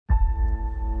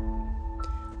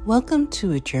Welcome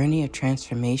to a journey of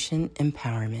transformation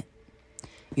empowerment.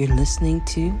 You're listening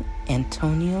to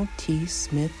Antonio T.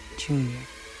 Smith Jr.,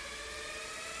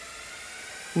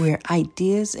 where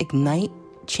ideas ignite,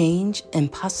 change,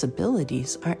 and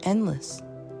possibilities are endless.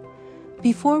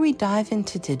 Before we dive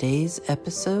into today's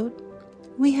episode,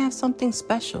 we have something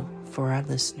special for our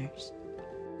listeners.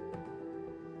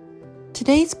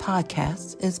 Today's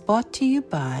podcast is brought to you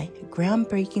by a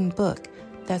groundbreaking book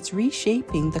that's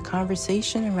reshaping the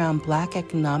conversation around Black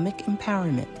economic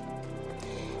empowerment.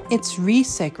 It's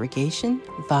Resegregation,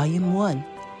 Volume 1,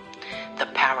 The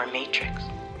Power Matrix,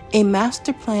 a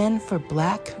master plan for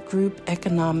Black group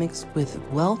economics with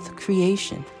wealth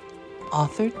creation,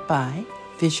 authored by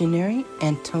visionary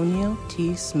Antonio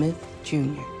T. Smith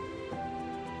Jr.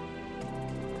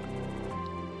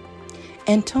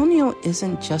 Antonio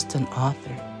isn't just an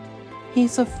author.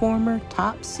 He's a former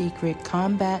top-secret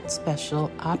combat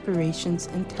special operations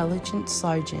intelligence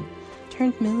sergeant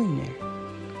turned millionaire.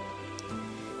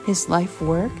 His life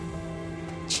work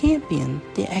championed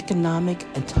the economic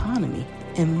autonomy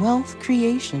and wealth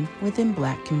creation within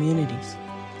Black communities.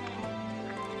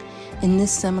 In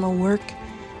this seminal work,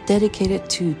 dedicated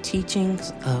to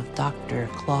teachings of Dr.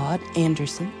 Claude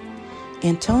Anderson,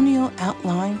 Antonio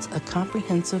outlines a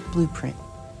comprehensive blueprint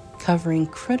covering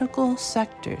critical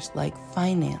sectors like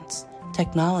finance,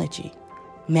 technology,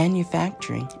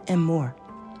 manufacturing, and more.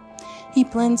 He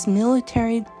blends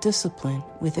military discipline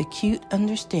with acute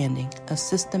understanding of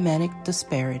systematic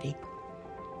disparity.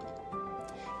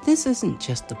 This isn't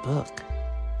just a book.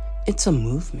 It's a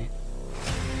movement,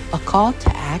 a call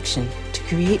to action to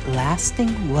create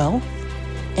lasting wealth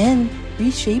and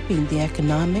reshaping the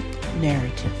economic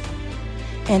narrative.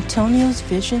 Antonio's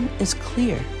vision is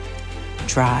clear.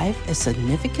 Drive a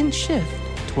significant shift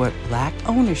toward Black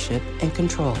ownership and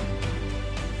control.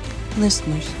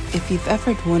 Listeners, if you've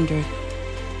ever wondered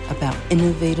about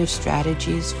innovative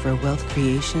strategies for wealth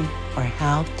creation or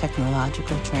how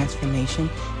technological transformation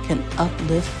can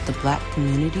uplift the Black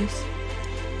communities,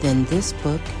 then this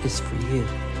book is for you.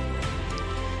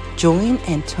 Join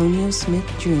Antonio Smith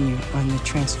Jr. on the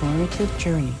transformative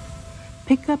journey.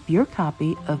 Pick up your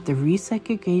copy of the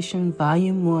Resegregation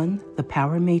Volume 1, The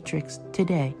Power Matrix,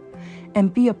 today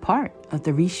and be a part of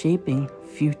the reshaping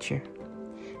future.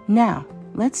 Now,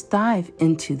 let's dive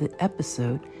into the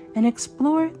episode and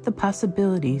explore the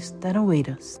possibilities that await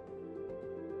us.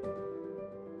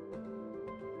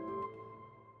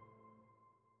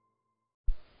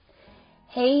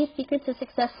 Hey, Secrets of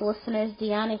Success listeners,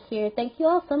 Deanna here. Thank you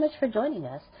all so much for joining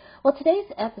us. Well, today's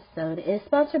episode is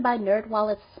sponsored by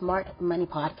NerdWallet's Smart Money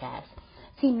Podcast.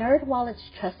 See, NerdWallet's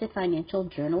trusted financial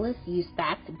journalists use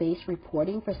fact-based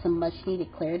reporting for some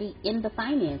much-needed clarity in the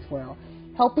finance world,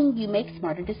 helping you make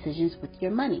smarter decisions with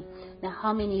your money. Now,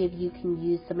 how many of you can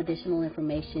use some additional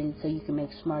information so you can make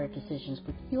smarter decisions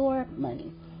with your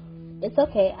money? It's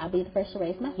okay. I'll be the first to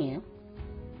raise my hand.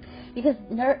 Because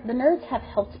the nerds have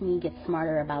helped me get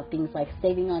smarter about things like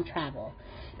saving on travel.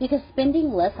 Because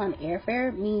spending less on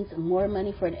airfare means more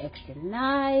money for an extra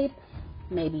night,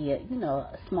 maybe a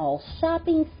small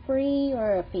shopping spree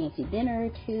or a fancy dinner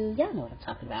or two. Y'all know what I'm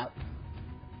talking about.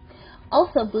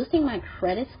 Also, boosting my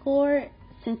credit score,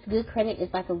 since good credit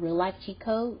is like a real life cheat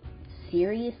code,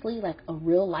 seriously, like a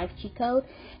real life cheat code.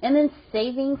 And then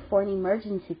saving for an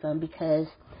emergency fund, because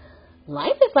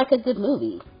life is like a good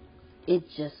movie. It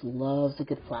just loves a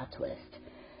good plot twist.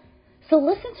 So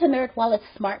listen to NerdWallet's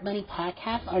Smart Money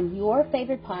Podcast on your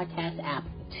favorite podcast app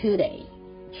today.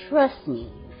 Trust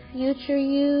me, future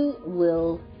you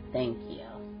will thank you.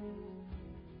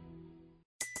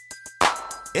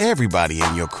 Everybody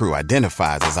in your crew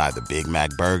identifies as either Big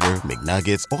Mac Burger,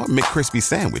 McNuggets, or McCrispy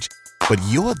Sandwich. But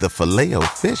you're the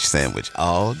Filet-O-Fish Sandwich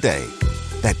all day.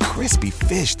 That crispy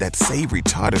fish, that savory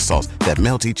tartar sauce, that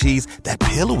melty cheese, that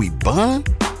pillowy bun.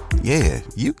 Yeah,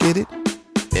 you get it.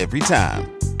 Every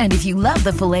time. And if you love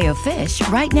the Filet-O-Fish,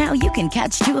 right now you can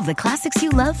catch two of the classics you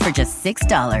love for just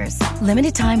 $6.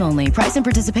 Limited time only. Price and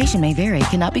participation may vary.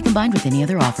 Cannot be combined with any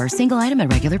other offer. Single item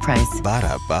at regular price.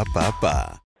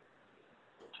 Ba-da-ba-ba-ba.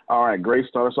 All right, Grace,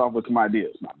 start us off with some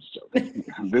ideas. No, I'm just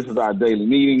joking. This is our daily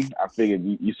meeting. I figured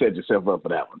you set yourself up for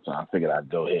that one, so I figured I'd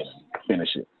go ahead and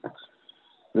finish it.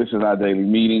 This is our daily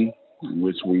meeting in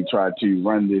which we try to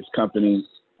run this company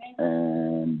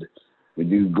and we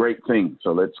do great things.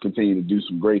 So let's continue to do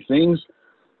some great things.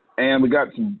 And we got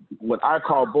some what I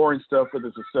call boring stuff, but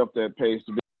it's the stuff that pays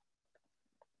to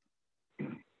be.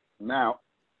 Now,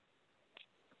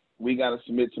 we got to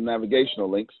submit some navigational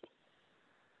links.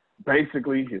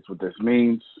 Basically, here's what this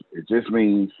means. It just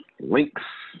means links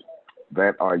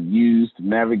that are used to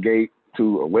navigate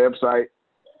to a website.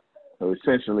 So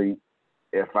essentially,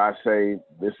 if I say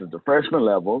this is the freshman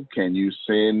level, can you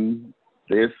send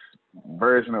this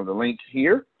version of the link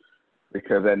here?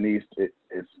 Because that needs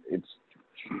it's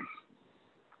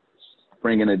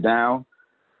bringing it down.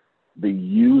 The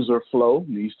user flow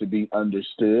needs to be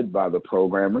understood by the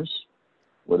programmers.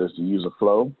 What is the user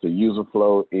flow? The user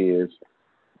flow is,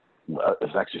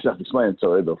 it's actually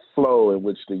self-explanatory, the flow in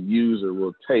which the user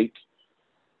will take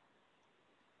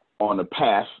on the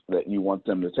path that you want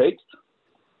them to take.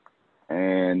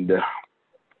 And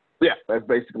yeah, that's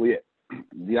basically it.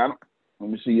 Deanna, let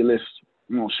me see your list.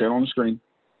 I'm going to share it on the screen.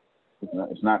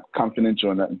 It's not confidential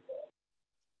or nothing.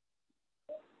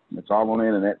 It's all on the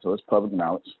internet, so it's public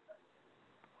knowledge.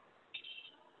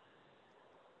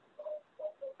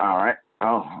 All right.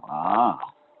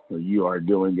 So you are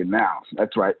doing it now.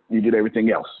 That's right. You did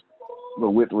everything else.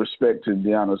 But with respect to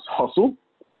Deanna's hustle,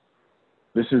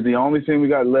 this is the only thing we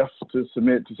got left to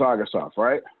submit to Sagasoft,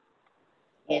 right?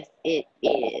 Yes, it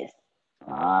is.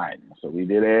 All right. So we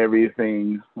did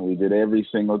everything. We did every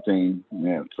single thing.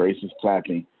 Yeah, Trace is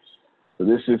clapping. So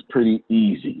this is pretty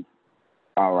easy.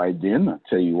 All right, then. I'll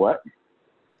tell you what.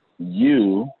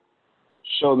 You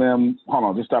show them. Hold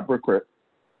on. Just stop real quick.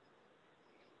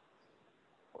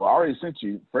 Well, I already sent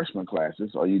you freshman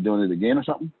classes. Are you doing it again or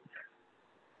something?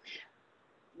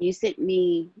 You sent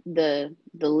me the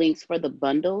links for the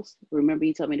bundles. Remember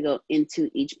you told me to go into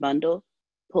each bundle,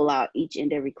 pull out each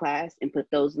and every class, and put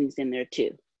those links in there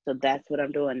too. So that's what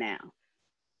I'm doing now.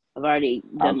 I've already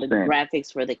done the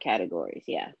graphics for the categories.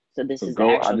 Yeah. So this is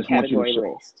the actual category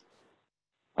list.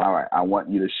 All right. I want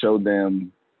you to show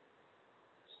them,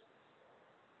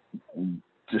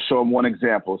 one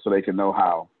example so they can know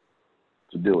how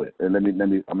to do it. And let me, I'm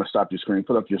going to stop your screen,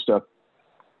 put up your stuff.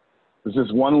 This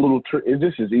is one little trick.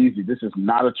 This is easy. This is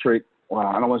not a trick. Well,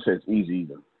 I don't want to say it's easy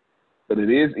either, but it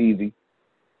is easy,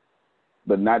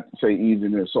 but not to say easy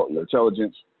to insult your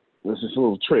intelligence. This is a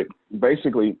little trick.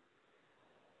 Basically,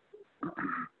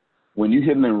 when you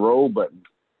hit an enroll button,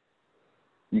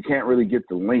 you can't really get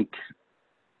the link.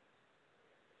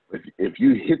 If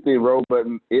you hit the enroll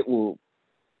button, it will,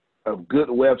 a good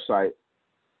website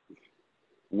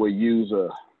will use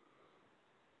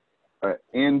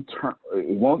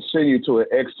it won't send you to an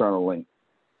external link.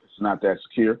 It's not that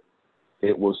secure.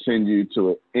 It will send you to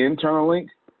an internal link,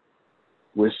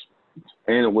 which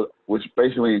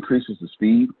basically increases the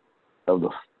speed of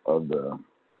the.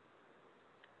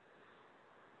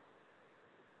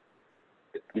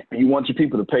 You want your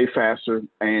people to pay faster,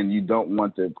 and you don't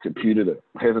want the computer to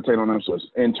hesitate on them, so it's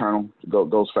internal.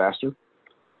 Goes faster,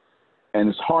 and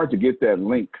it's hard to get that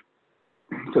link,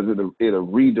 because it'll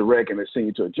redirect and it'll send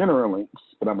you to a general link,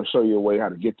 but I'm going to show you a way how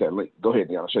to get that link. Go ahead,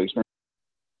 Deanna, show you screen.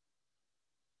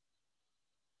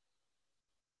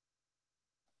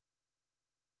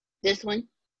 This one?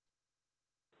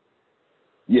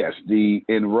 Yes, the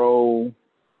enroll.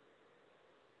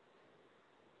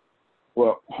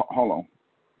 Well, hold on.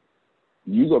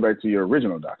 You go back to your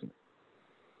original document.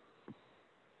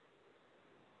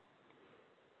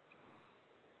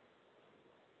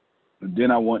 And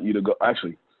then I want you to go,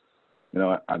 actually, you know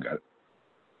what? I got it.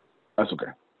 That's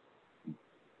okay.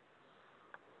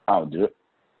 I'll do it.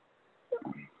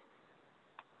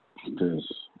 Because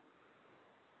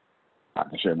I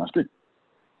can share my screen.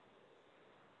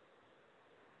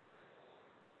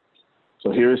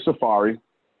 So here is Safari.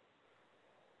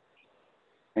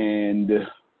 And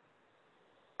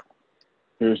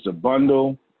here's the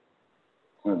bundle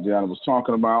that Deanna was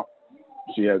talking about.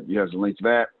 She has a link to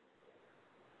that.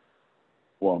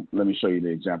 Well, let me show you the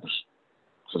examples,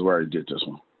 because we already did this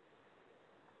one.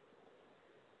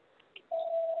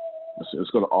 Let's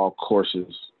go to all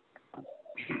courses. Let's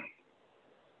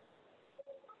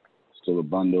do the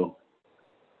bundle.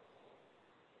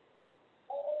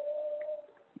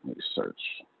 Let me search.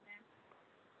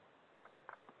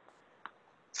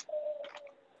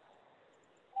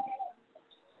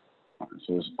 All right,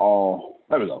 so it's all,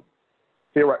 there we go.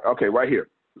 Here, right here.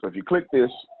 So if you click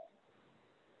this,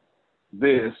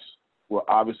 this will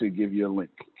obviously give you a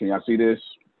link. Can y'all see this?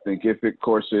 Thinkific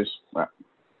courses,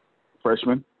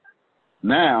 freshman.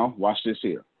 Now, watch this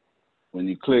here. When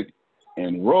you click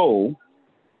enroll,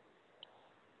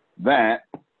 that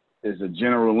is a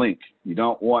general link. You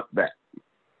don't want that.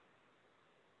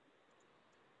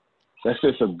 That's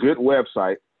just a good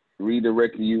website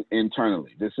redirecting you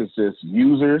internally. This is just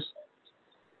users,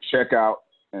 checkout,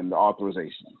 and the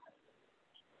authorization.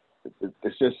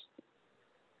 It's just,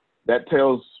 that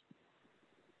tells,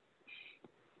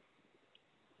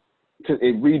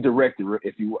 it redirected.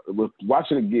 If you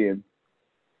watch it again,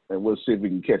 and we'll see if we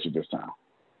can catch it this time.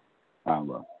 I don't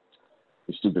know.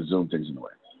 The stupid Zoom thing's in the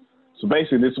way. So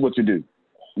basically, this is what you do.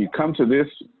 You come to this.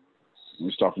 Let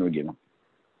me start from the beginning.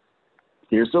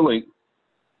 Here's the link.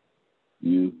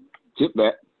 You hit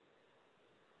that.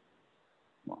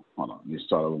 Well, hold on. You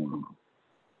start over.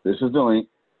 This is the link.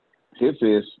 Hit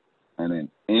this, and then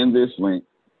in this link,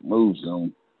 move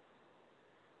Zoom.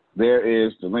 There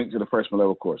is the link to the freshman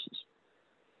level courses.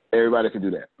 Everybody can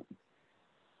do that.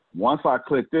 Once I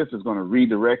click this, it's going to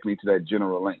redirect me to that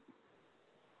general link.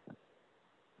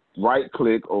 Right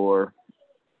click or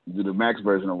do the max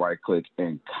version of right click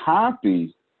and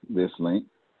copy this link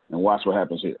and watch what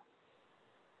happens here.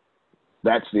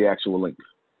 That's the actual link.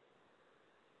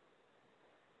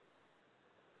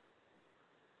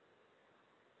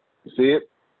 You see it?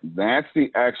 That's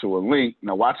the actual link.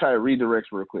 Now watch how it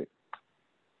redirects real quick.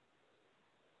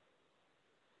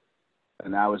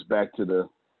 And now it's back to the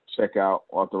checkout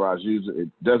authorized user. It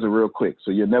does it real quick.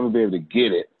 So you'll never be able to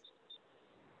get it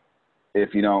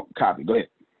if you don't copy. Go ahead.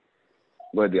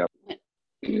 Go ahead,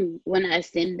 Diablo. When I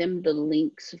send them the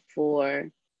links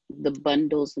for the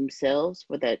bundles themselves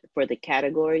for the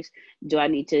categories, do I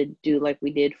need to do like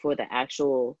we did for the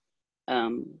actual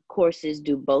courses,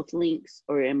 do both links,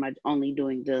 or am I only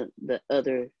doing the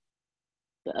other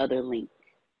link?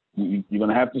 You're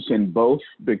gonna have to send both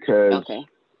because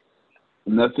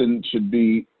nothing should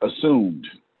be assumed.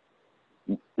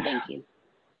 Thank you.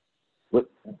 But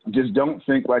just don't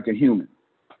think like a human.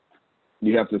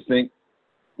 You have to think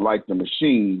like the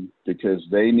machine because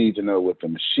they need to know what the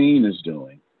machine is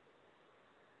doing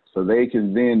so they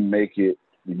can then make it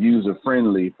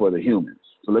user-friendly for the humans.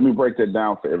 So let me break that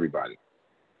down for everybody.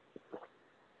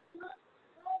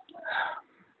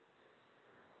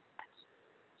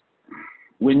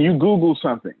 When you Google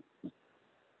something,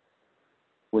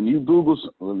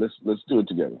 let's do it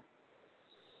together.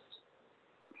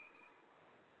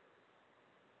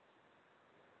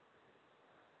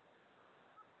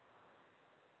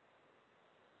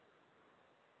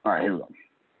 All right, here we go.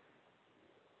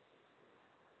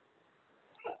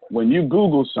 When you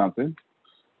Google something,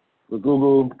 we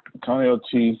Google Antonio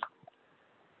T.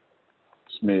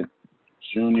 Smith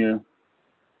Jr.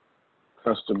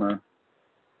 customer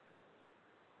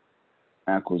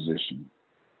acquisition.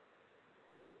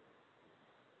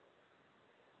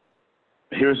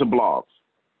 Here's a blog.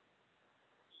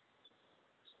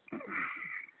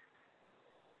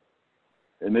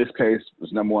 In this case,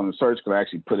 it's number one in the search because I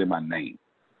actually put in my name.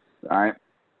 All right,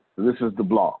 so this is the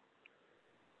blog.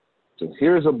 So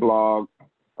here's a blog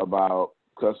about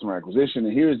customer acquisition,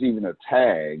 and here's even a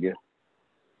tag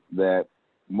that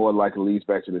more likely leads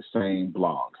back to the same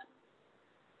blog.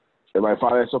 Everybody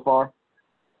follow that so far?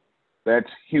 That's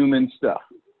human stuff.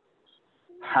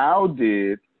 How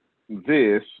did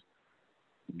this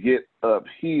get up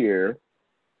here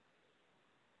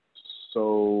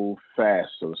so fast,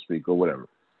 so to speak, or whatever?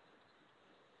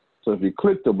 So if you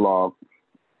click the blog,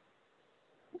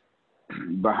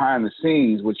 behind the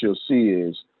scenes, what you'll see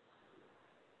is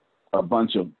a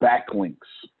bunch of backlinks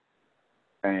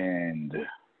and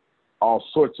all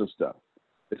sorts of stuff.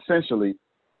 Essentially,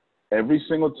 every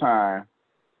single time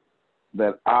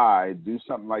that I do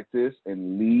something like this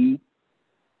and lead,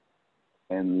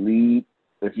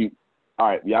 if you, all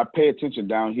right, y'all pay attention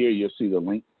down here, you'll see the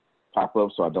link pop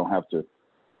up so I don't have to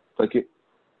click it.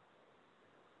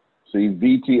 See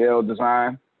VTL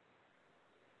design.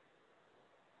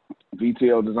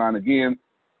 VTL design again.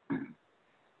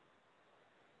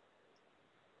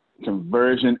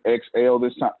 Conversion XL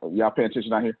this time. Y'all pay attention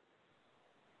down here?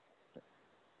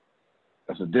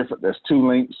 That's two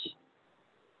links.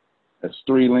 That's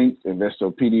three links,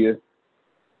 Investopedia.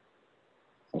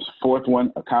 That's the fourth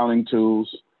one, accounting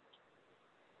tools.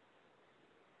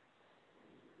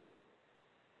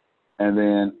 And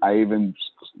then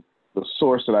the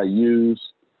source that I use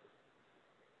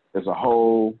as a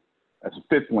whole, that's a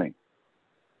fifth link.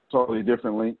 Totally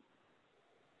different link.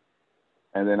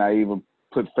 And then I even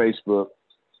put Facebook,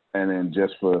 and then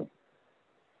just for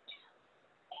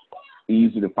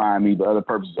easy to find me, but other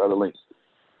purposes, other links.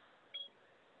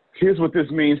 Here's what this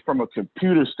means from a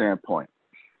computer standpoint.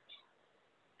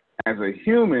 As a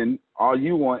human, all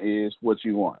you want is what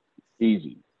you want.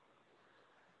 Easy.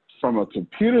 From a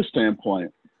computer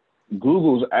standpoint,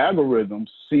 Google's algorithm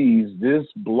sees this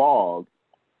blog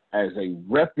as a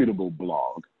reputable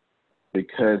blog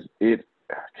because it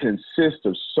consists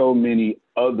of so many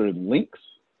other links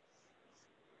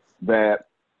that,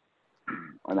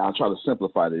 and I'll try to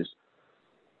simplify this.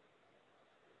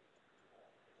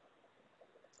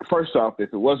 First off,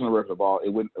 if it wasn't a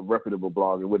reputable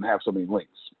blog, it wouldn't have so many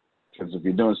links. Because if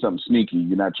you're doing something sneaky,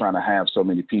 you're not trying to have so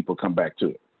many people come back to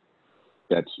it.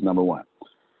 That's number one.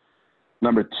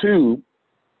 Number two,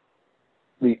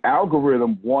 the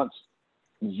algorithm wants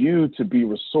you to be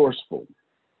resourceful.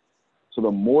 So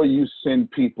the more you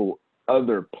send people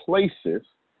other places,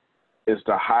 is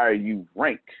the higher you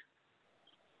rank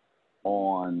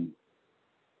on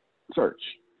search,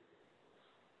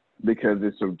 because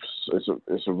it's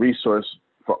a resource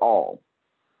for all.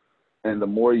 And the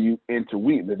more you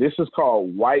interweave, this is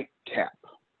called white cap.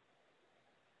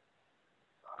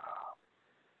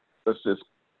 I'm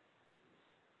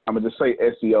gonna just say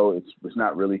SEO. It's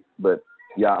not really, but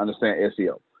y'all understand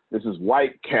SEO. This is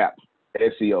white cap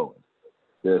SEO.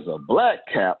 There's a black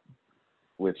cap,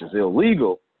 which is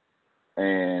illegal,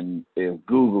 and if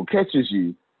Google catches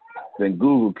you, then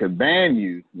Google can ban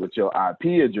you with your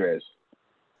IP address.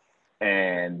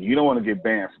 And you don't want to get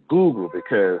banned from Google,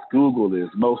 because Google is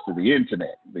most of the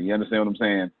internet. Do you understand what I'm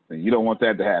saying? And you don't want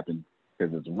that to happen,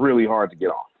 because it's really hard to get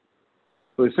off.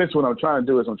 So essentially what I'm trying to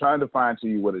do is I'm trying to define to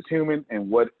you what is human and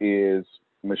what is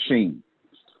machine.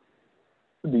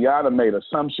 Deanna made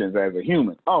assumptions as a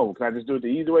human. Oh, can I just do it the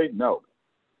easy way? No,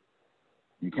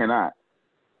 you cannot,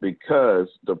 because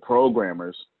the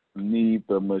programmers need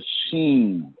the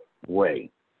machine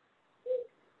way.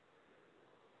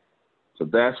 So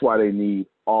that's why they need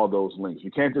all those links. You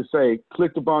can't just say,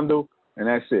 click the bundle, and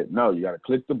that's it. No, you got to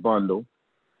click the bundle,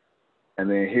 and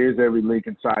then here's every link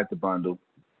inside the bundle,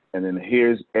 and then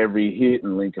here's every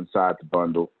hidden link inside the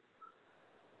bundle,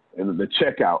 and the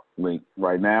checkout link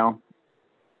right now,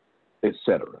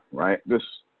 etc. Right?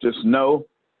 Just know,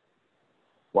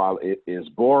 while it is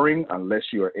boring,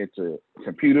 unless you are into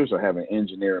computers or have an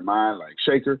engineer in mind like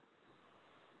Shaker,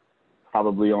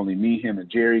 probably only me, him, and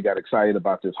Jerry got excited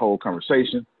about this whole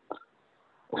conversation.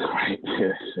 Right?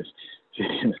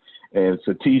 And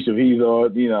Satish, if he's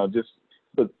on,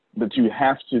 but you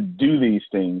have to do these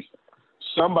things.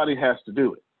 Somebody has to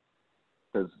do it,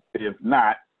 because if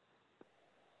not,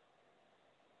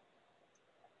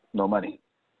 no money.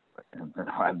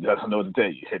 I don't know what to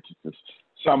tell you.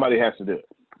 Somebody has to do it.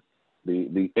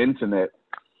 The internet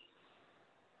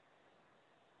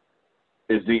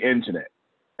is the internet,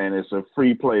 and it's a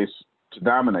free place to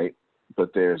dominate,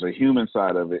 but there's a human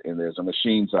side of it and there's a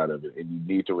machine side of it, and you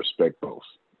need to respect both.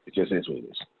 It just is what it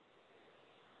is.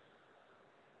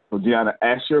 So Deanna,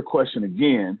 ask your question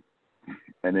again,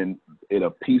 and then it'll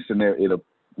piece in there, it'll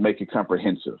make it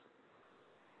comprehensive.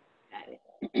 Got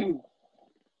it.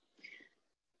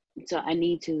 So I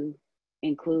need to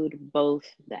include both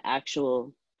the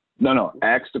actual... No,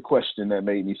 ask the question that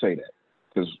made me say that,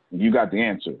 because you got the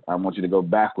answer. I want you to go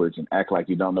backwards and act like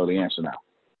you don't know the answer now.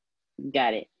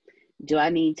 Got it. Do I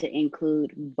need to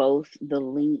include both the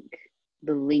links,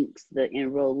 the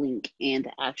enroll link, and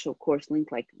the actual course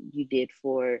link, like you did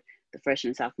for the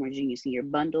freshman, sophomore, junior, senior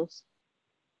bundles?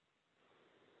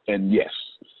 And yes.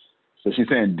 So she's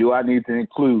saying, do I need to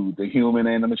include the human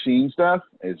and the machine stuff?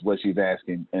 Is what she's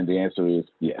asking. And the answer is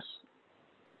yes.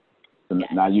 So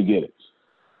now you get it.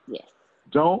 Yes.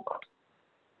 Don't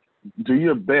do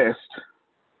your best.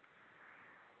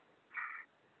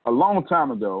 A long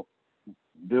time ago,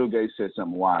 Bill Gates said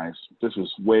something wise. This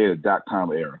was way the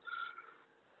dot-com era,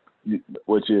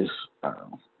 which is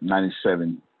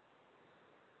 97,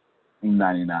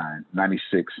 99,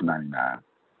 96, 99,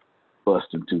 bust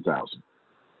in 2000.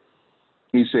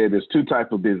 He said there's two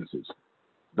types of businesses,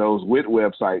 those with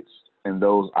websites and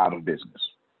those out of business.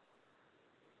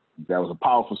 That was a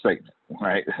powerful statement,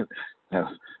 right? that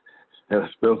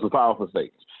was a powerful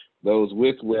statement. Those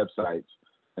with websites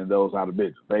and those out of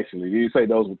business. Basically, he didn't say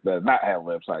those that not have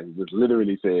websites. He just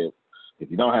literally said,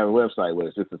 if you don't have a website, well,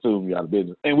 it's just assume you're out of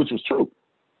business, and which was true,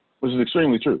 which is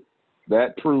extremely true.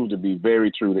 That proved to be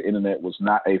very true. The internet was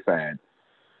not a fad.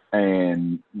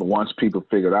 And once people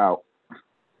figured out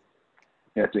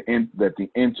that the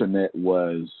internet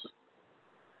was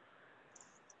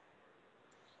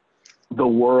the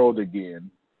world again,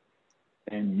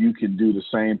 and you can do the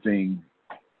same thing,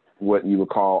 what you would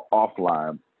call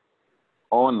offline,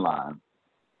 online,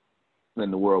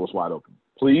 then the world was wide open.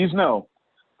 Please know,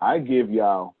 I give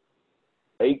y'all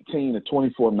 18 to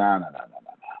 24. No.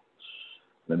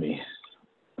 Let me,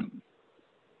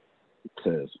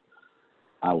 because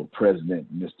our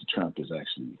president, Mr. Trump, is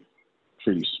actually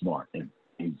pretty smart, and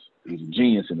he's a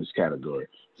genius in this category.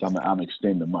 So I'm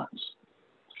extending months.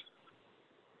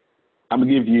 I'm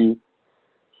gonna give you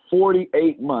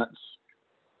 48 months.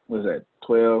 What is that?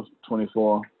 12,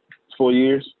 24, 4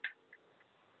 years.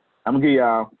 I'm gonna give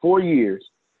y'all 4 years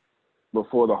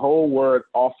before the whole word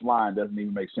offline doesn't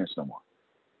even make sense no more.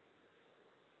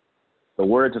 The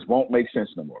word just won't make sense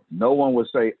no more. No one would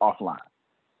say offline.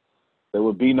 There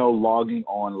would be no logging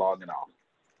on, logging off.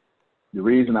 The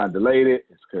reason I delayed it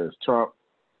is because Trump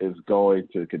is going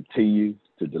to continue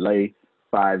to delay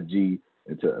 5G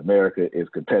into America is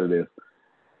competitive.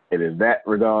 And in that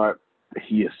regard,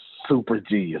 he is super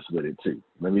genius with it too.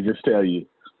 Let me just tell you,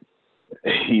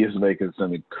 he is making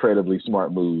some incredibly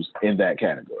smart moves in that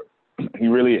category. He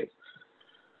really is.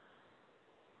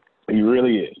 He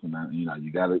really is. And, you know,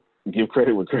 you got to give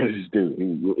credit where credit is due.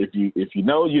 If you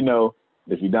know, you know.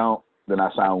 If you don't, then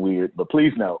I sound weird. But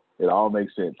please know, it all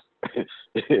makes sense.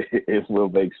 It will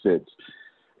make sense.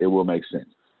 It will make sense.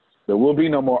 There will be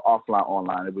no more offline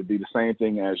online. It would be the same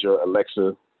thing as your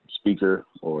Alexa speaker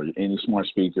or any smart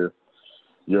speaker.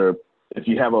 If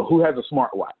you have who has a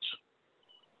smartwatch?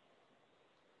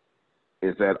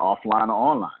 Is that offline or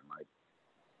online? Like,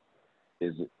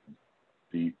 is it?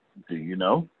 Do you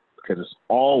know? Because it's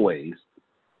always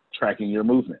tracking your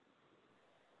movement,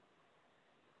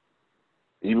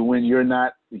 even when you're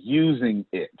not using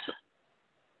it.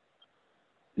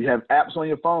 You have apps on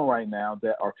your phone right now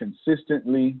that are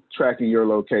consistently tracking your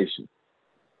location.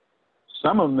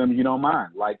 Some of them you don't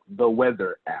mind, like the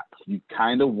weather app. You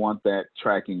kind of want that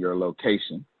tracking your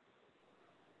location,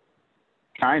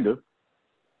 kind of,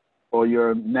 or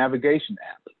your navigation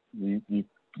app.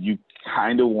 You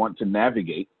kind of want to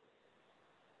navigate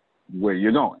where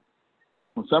you're going.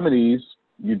 Well, some of these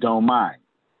you don't mind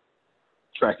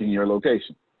tracking your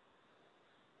location,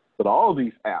 but all of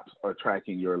these apps are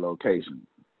tracking your location.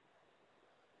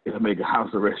 It'll make a house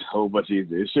arrest a whole bunch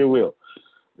easier. It sure will.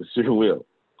 It sure will.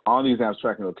 All these apps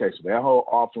tracking location. That whole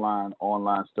offline,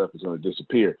 online stuff is going to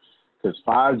disappear because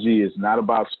 5G is not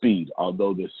about speed,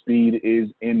 although the speed is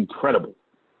incredible.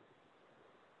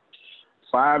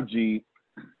 5G.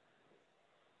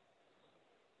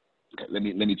 Okay, let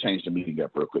me change the meeting up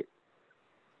real quick.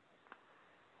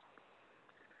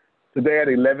 Today at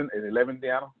 11,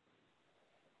 Deanna?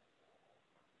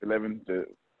 11 to,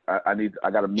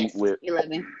 I got to meet with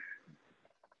 11.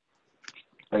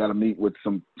 I got to meet with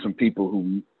some people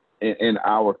who in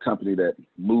our company that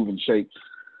move and shape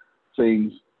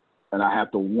things, and I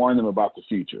have to warn them about the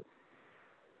future.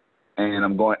 And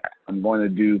I'm going to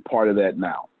do part of that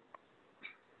now.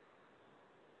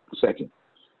 Second,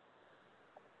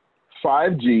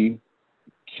 5G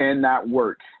cannot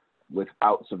work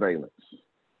without surveillance.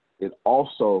 It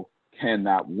also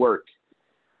cannot work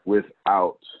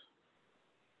without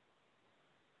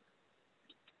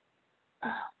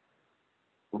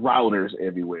routers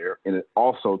everywhere, and it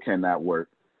also cannot work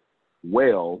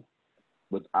well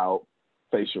without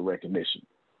facial recognition.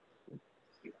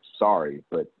 Sorry,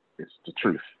 but it's the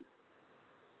truth.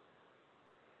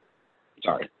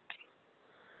 Sorry.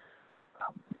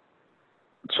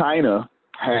 China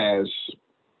has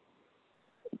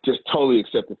just totally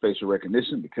accepted facial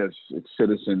recognition because its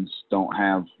citizens don't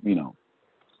have,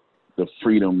 the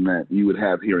freedom that you would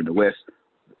have here in the West.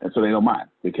 And so they don't mind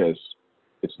because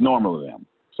it's normal to them.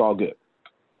 It's all good.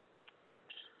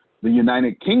 The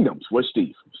United Kingdoms. Where's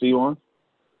Steve? Steve on?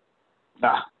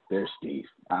 There's Steve.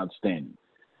 Outstanding.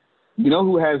 You know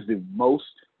who has the most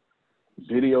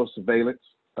video surveillance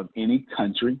of any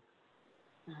country?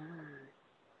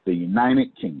 The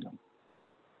United Kingdom.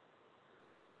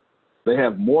 They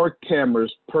have more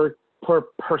cameras per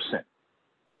person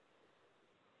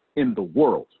in the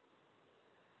world.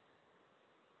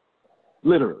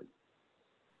 Literally.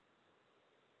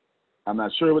 I'm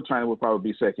not sure what China will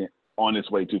probably be second, on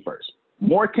its way to first.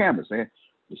 More cameras, man.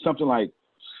 It's something like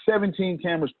 17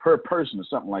 cameras per person or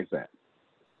something like that.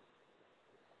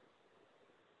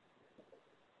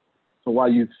 So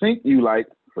while you think you like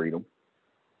freedom,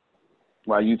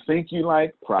 while you think you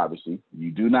like privacy, you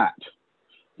do not.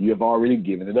 You have already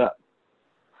given it up.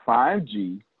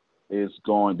 5G is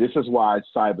going, this is why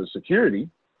cybersecurity,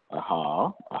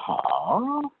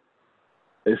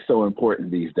 is so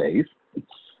important these days.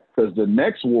 Because the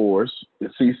next wars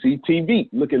is CCTV.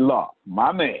 Look at law.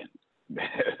 My man.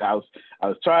 I was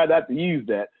trying not to use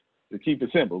that to keep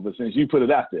it simple, but since you put it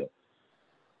out there,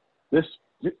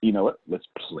 you know what? Let's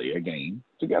play a game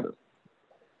together.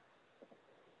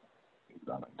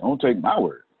 Don't take my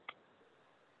word.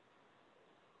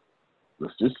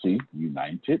 Let's just see.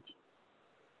 United.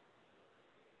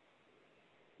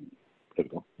 There we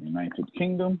go. United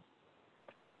Kingdom.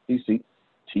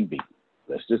 CCTV.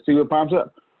 Let's just see what pops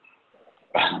up.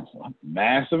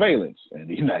 Mass surveillance in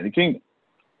the United Kingdom.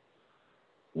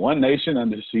 One nation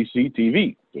under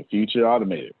CCTV. The future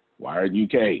automated. Wired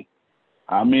UK.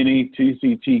 How many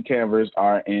TCT cameras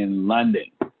are in London?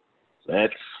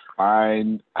 Let's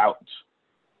find out.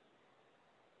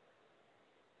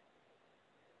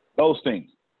 Those things.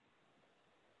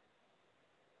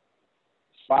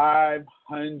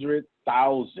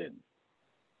 500,000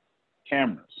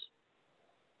 cameras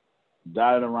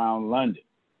dotted around London.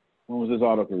 When was this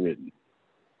article written?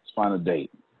 Let's find a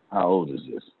date. How old is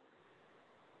this?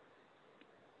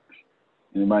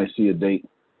 Anybody see a date?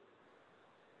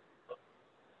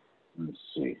 Let's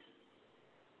see.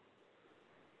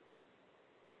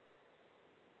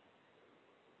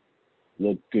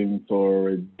 Looking for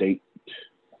a date.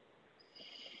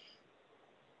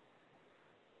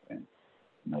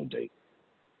 No date.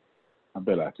 I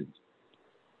bet I could.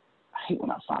 I hate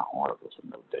when I find articles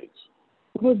with no dates.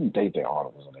 Who doesn't date their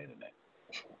articles on the internet?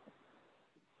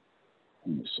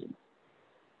 Let me see.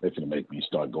 They're going to make me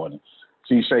start going.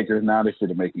 See, Shakers, now they're going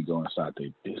to make me go inside their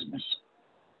business.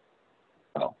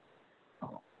 Oh.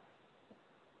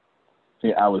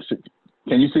 See,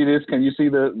 can you see this? Can you see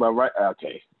right?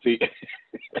 Okay. See,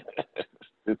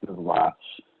 this is why.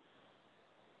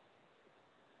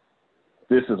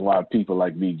 This is why people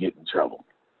like me get in trouble.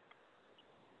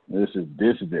 This is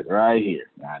it right here.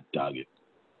 I dug it.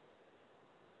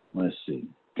 Let's see.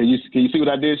 Can you see what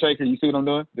I did, Shay? Can you see what I'm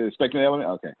doing? The spectrum element?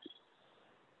 Okay.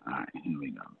 All right, here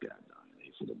we go. God darn it.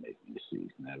 They should have made me see.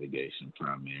 Navigation,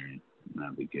 primary,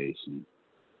 navigation,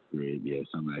 grid. Yes,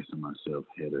 I'm asking myself,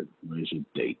 header. Where's your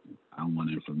date? I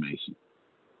want information.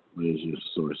 Where's your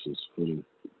sources for the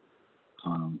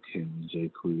column, Kevin,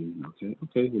 jQuery?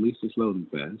 Okay. At least it's loading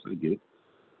fast. I get it.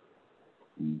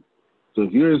 So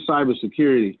if you're in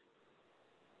cybersecurity,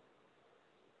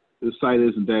 this site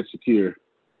isn't that secure.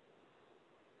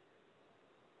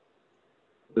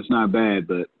 It's not bad,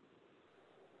 but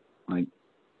like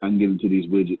I can get into these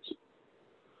widgets.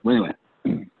 But anyway,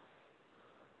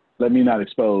 let me not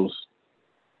expose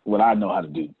what I know how to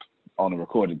do on a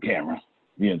recorded camera.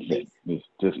 You understand?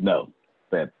 Just know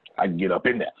that I can get up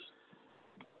in there.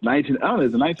 There's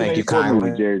a 1984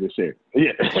 movie Jerry just shared.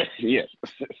 Yeah, yes.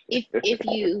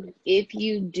 If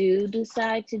you do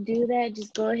decide to do that,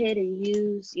 just go ahead and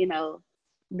use,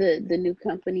 the new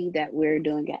company that we're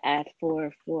doing an ad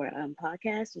for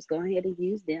podcasts. Just go ahead and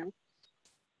use them,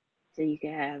 so you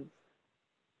can have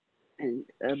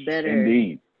a better.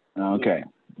 Indeed. Okay.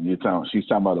 She's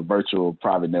talking about a virtual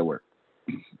private network.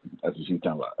 That's what she's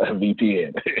talking about. A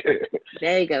VPN.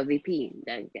 There you go, VPN.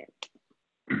 There you go.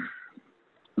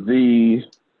 The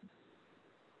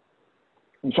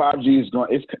 5G is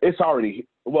going. It's already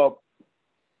well.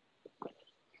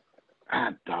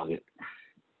 Dog it.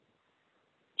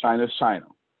 China's China.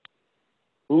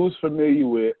 Who's familiar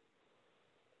with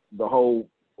the whole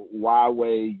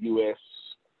Huawei US?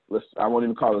 I won't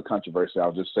even call it controversy.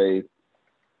 I'll just say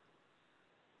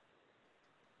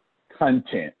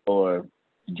content or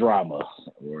drama.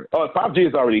 Or 5G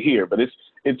is already here, but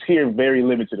it's here very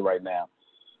limited right now.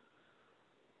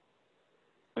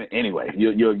 Anyway,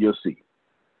 you'll see.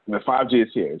 The 5G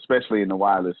is here, especially in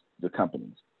the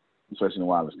companies.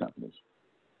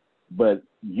 But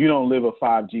you don't live a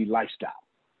 5G lifestyle.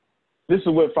 This is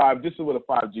what a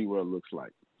 5G world looks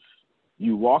like.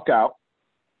 You walk out.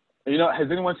 Has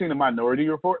anyone seen the Minority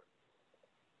Report?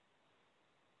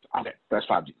 Okay, that's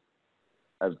 5G.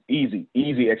 That's easy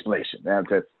explanation.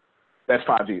 That's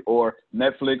 5G. Or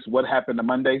Netflix, What Happened to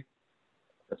Monday?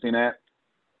 I've seen that.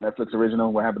 Netflix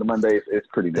original, What Happened to Monday? It's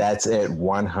pretty good. That's it,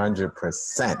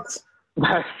 100%.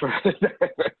 That's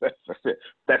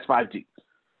 5G.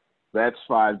 That's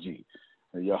 5G.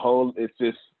 It's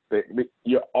just,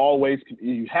 you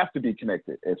have to be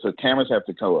connected. And so cameras have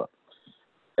to go up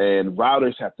and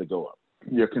routers have to go up.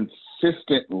 You're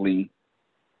consistently,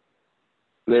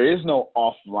 there is no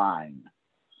offline.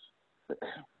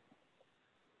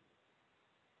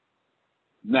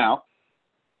 Now,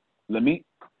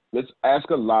 let's ask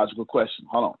a logical question.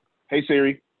 Hold on. Hey,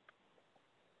 Siri.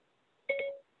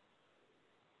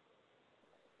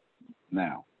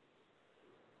 Now.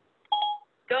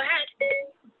 Go ahead.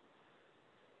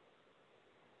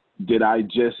 Did I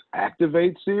just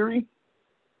activate Siri?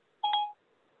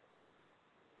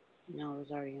 No, it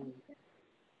was already on.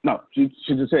 No, she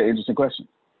just said interesting question.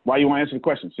 Why you want to answer the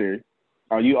question, Siri?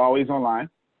 Are you always online?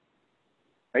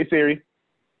 Hey, Siri.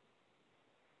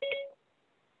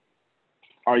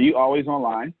 Are you always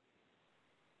online?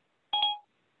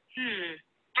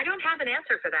 I don't have an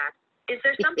answer for that. Is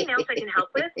there something else I can help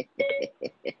with?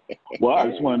 Well, I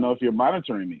just want to know if you're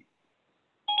monitoring me.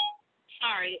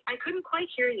 Sorry, I couldn't quite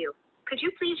hear you. Could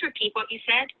you please repeat what you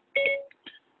said?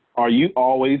 Are you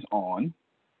always on?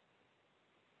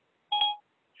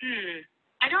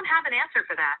 I don't have an answer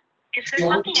for that. Is there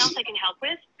something else I can help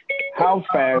with? How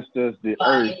fast does the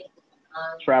Earth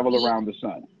travel around the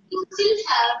sun?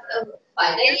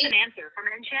 Here's an answer from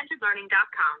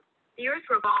enchantedlearning.com. The Earth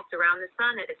revolves around the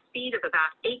sun at a speed of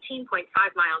about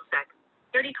 18.5 miles sec,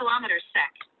 30 kilometers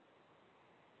sec.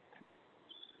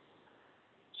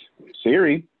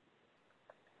 Siri.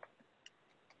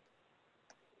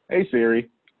 Hey, Siri.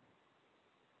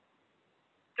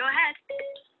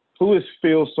 Who is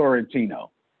Phil Sorrentino?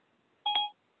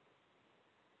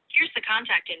 Here's the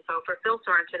contact info for Phil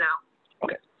Sorrentino.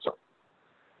 Okay, so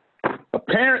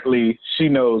apparently she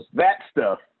knows that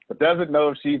stuff, but doesn't know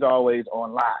if she's always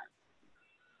online.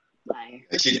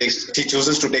 She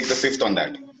chooses to take the fifth on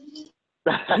that.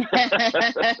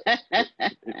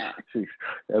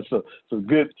 That's some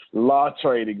good law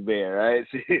training there, right?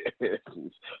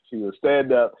 She will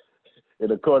stand up in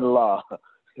a court of law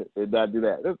and not do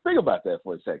that. Let's think about that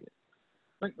for a second.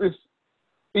 Like this,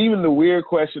 even the weird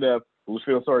question of who's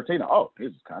Phil Sorrentino? Oh,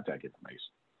 here's his contact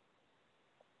information.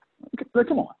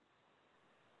 Come on.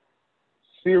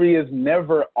 Siri is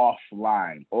never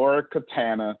offline, or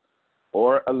Cortana,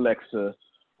 or Alexa,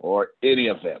 or any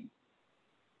of them.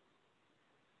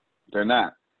 They're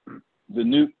not. The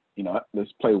new,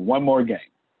 let's play one more game.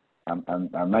 I'm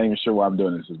not even sure why I'm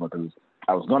doing this because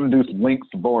I was going to do some links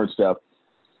to board stuff,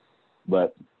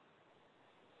 but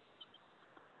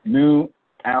new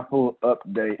Apple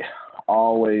update,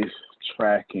 always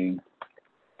tracking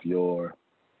your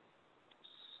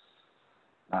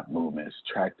not movements,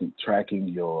 tracking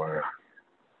your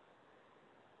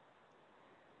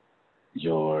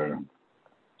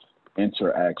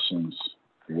interactions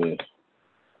with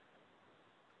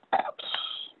apps.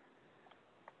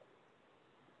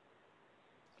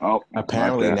 Oh,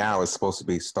 apparently now it's supposed to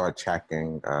be start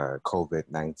tracking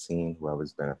COVID-19,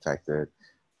 whoever's been affected.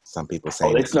 Some people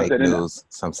saying it's fake news,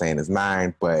 some saying it's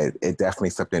 9, but it definitely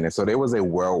slipped in there. So there was a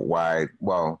statewide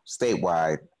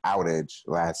outage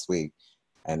last week,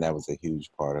 and that was a huge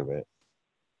part of it.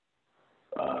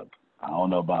 I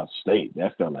don't know about state.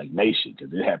 That felt like nation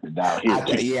because it happened down here.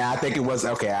 I think it was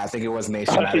okay. I think it was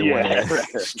nation. I didn't want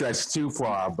to stretch too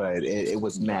far, but it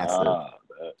was massive.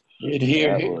 It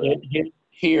hit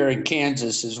here in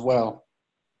Kansas as well.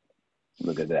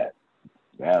 Look at that.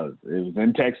 It was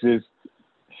in Texas.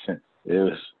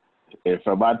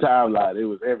 From my timeline, it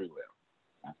was everywhere.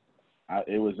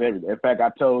 It was everywhere. In fact, I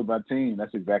told my team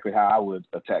that's exactly how I would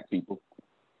attack people.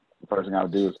 The first thing I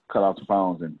would do is cut off the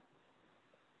phones and,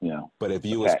 But if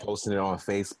you was posting it on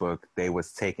Facebook, they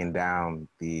was taking down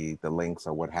the links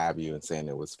or what have you and saying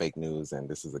it was fake news and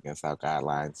this is against our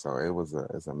guidelines. So it was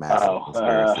a massive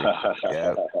conspiracy.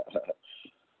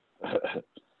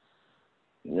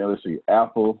 Let's see.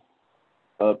 Apple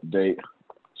update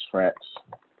tracks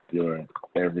your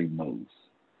every move.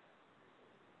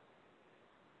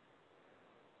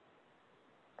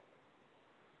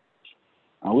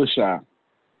 I wish there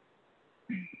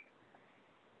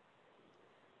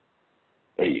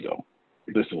you go.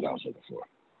 This is what I was looking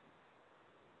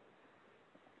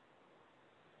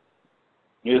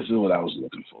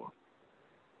for.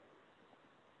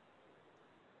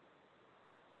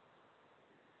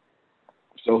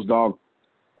 Those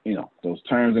those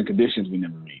terms and conditions we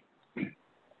never read.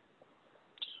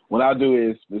 What I'll do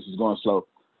is, this is going slow,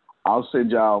 I'll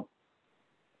send y'all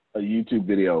a YouTube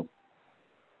video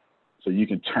so you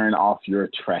can turn off your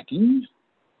tracking,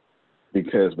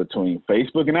 because between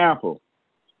Facebook and Apple,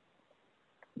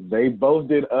 they both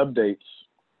did updates.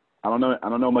 I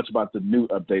don't know much about the new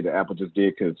update that Apple just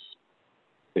did because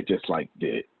it just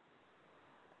did it.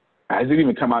 Has it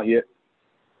even come out yet?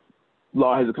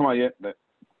 Law, has it come out yet?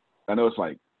 I know it's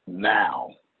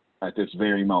now at this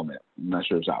very moment. I'm not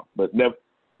sure it's out, but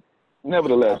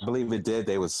nevertheless, I believe it did.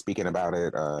 They was speaking about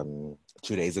it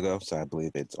 2 days ago, so I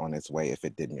believe it's on its way if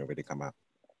it didn't already come out.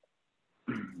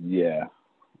 Yeah.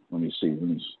 Let me see.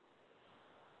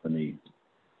 Let me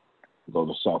go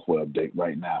to software update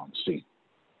right now and see.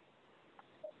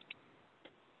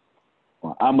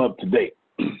 Well, I'm up to date.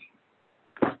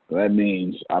 That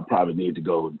means I probably need to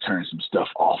go and turn some stuff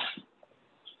off.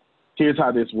 Here's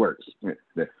how this works.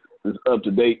 This up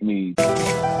to date means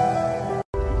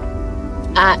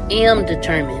I am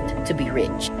determined to be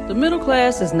rich. The middle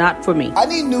class is not for me. I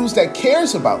need news that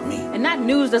cares about me. And not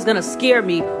news that's gonna scare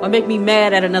me or make me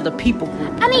mad at another people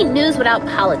group. I need news without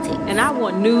politics. And I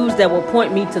want news that will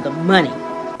point me to the money.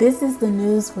 This is the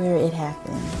news where it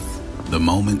happens. The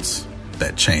moments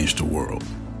that change the world.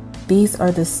 These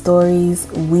are the stories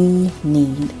we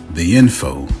need. The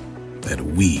info that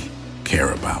we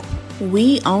care about.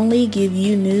 We only give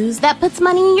you news that puts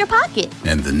money in your pocket.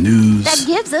 And the news that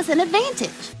gives us an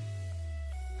advantage.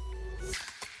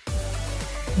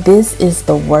 This is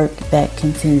the work that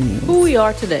continues. Who we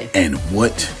are today. And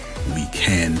what we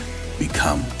can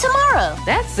become tomorrow.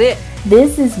 That's it.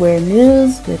 This is where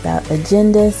news without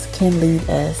agendas can lead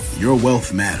us. Your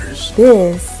wealth matters.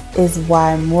 This is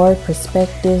why more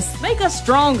perspectives make us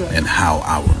stronger. And how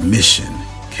our mission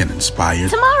can inspire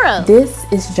tomorrow. This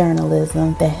is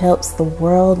journalism that helps the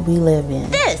world we live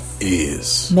in. This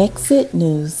is Makes It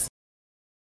News.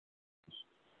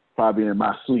 probably in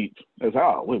my sleep. It's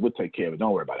we'll take care of it.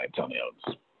 Don't worry about it, Antonio.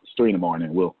 It's 3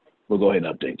 a.m. We'll go ahead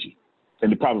and update you.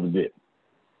 And it probably did.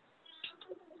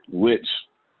 Which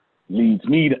leads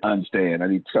me to understand I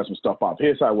need to cut some stuff off.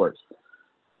 Here's how it works.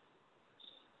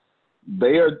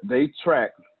 They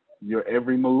track your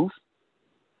every move,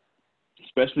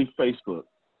 especially Facebook,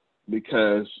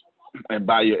 and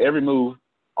by your every move,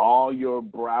 all your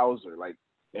browser, like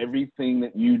everything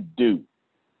that you do,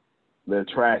 they're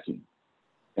tracking.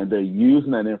 And they're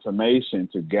using that information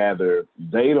to gather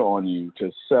data on you to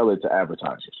sell it to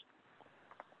advertisers.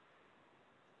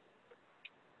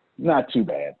 Not too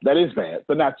bad. That is bad,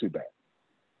 but not too bad.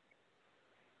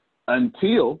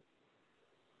 Until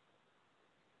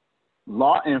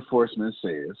law enforcement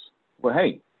says, well,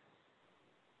 hey,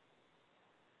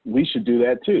 we should do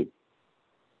that too.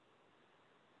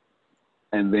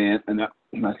 And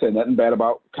I said nothing bad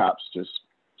about cops,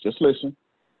 just listen.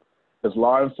 Because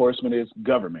law enforcement is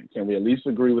government. Can we at least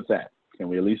agree with that? Can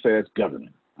we at least say it's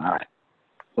government? All right.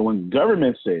 So when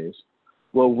government says,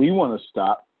 well, we want to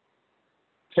stop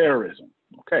terrorism.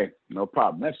 Okay, no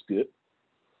problem. That's good.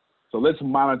 So let's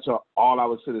monitor all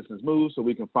our citizens' moves so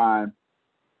we can find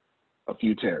a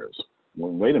few terrorists.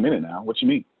 Well, wait a minute now. What you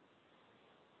mean?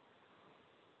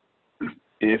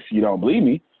 If you don't believe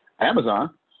me,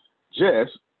 Amazon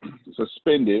just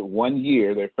suspended 1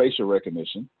 year their facial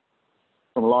recognition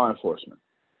from law enforcement.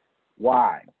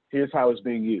 Why? Here's how it's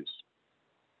being used.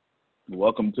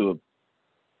 Welcome to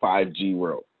a 5G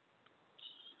world.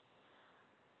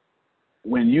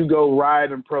 When you go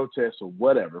riot and protest or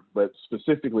whatever, but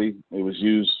specifically it was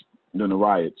used during the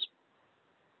riots,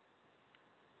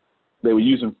 they were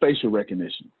using facial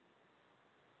recognition,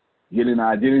 getting the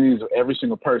identities of every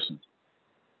single person,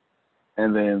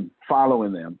 and then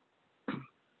following them,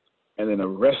 and then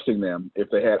arresting them if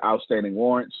they had outstanding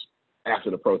warrants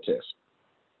after the protest.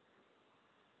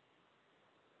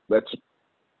 That's,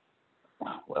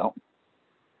 well,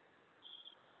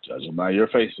 judging by your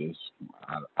faces,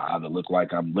 I either look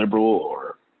like I'm liberal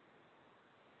or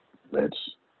let's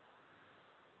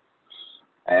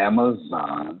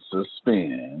Amazon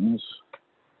suspends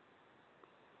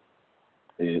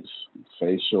its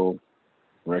facial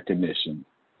recognition.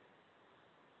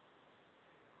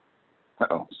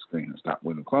 Screen stop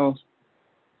window close.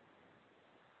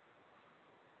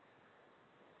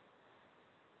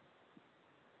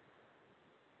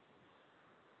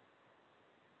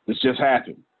 This just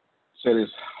happened. Said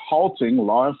it's halting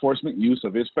law enforcement use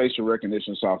of its facial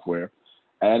recognition software,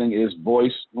 adding its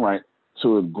voice right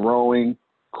to a growing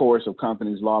course of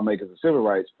companies, lawmakers, and civil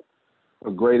rights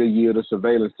for greater yield of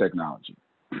surveillance technology.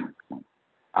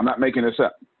 I'm not making this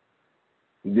up.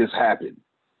 It just happened.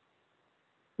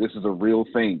 This is a real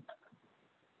thing.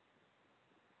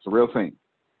 It's a real thing.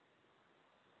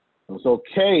 It's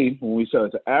okay when we sell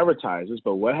it to advertisers,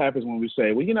 but what happens when we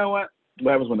say, well, you know what?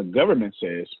 What happens when the government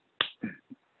says,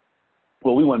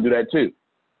 well, we want to do that too?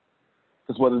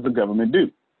 Because what does the government do?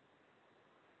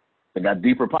 They got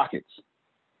deeper pockets.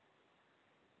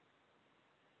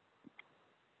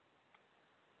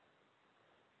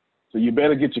 So you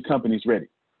better get your companies ready.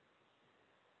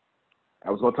 I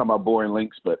was going to talk about boring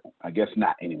links, but I guess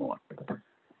not anymore.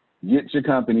 Get your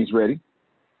companies ready.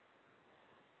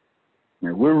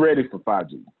 And we're ready for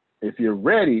 5G. If you're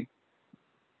ready,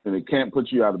 then it can't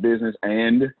put you out of business,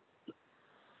 and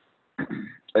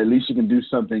at least you can do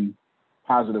something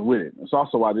positive with it. It's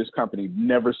also why this company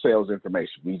never sells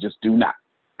information. We just do not.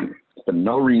 For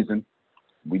no reason,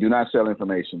 we do not sell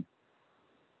information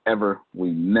ever.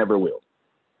 We never will.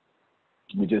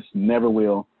 We just never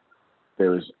will.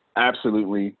 There is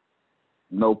absolutely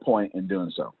no point in doing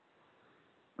so.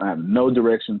 I have no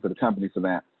direction for the company for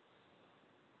that.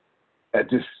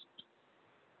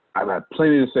 I've got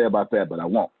plenty to say about that, but I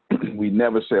won't. We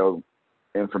never sell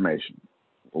information.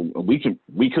 We could.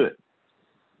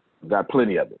 We've got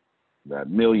plenty of it. We've got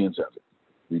millions of it.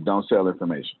 We don't sell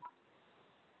information.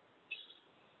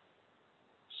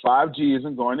 5G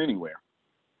isn't going anywhere.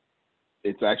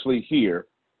 It's actually here.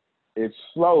 It's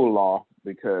slow, law,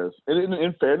 because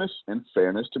in fairness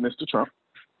to Mr. Trump,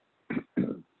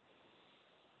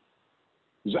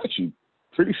 he's actually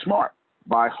pretty smart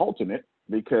by halting it,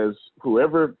 because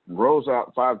whoever rolls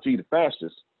out 5G the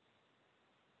fastest,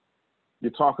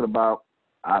 you're talking about,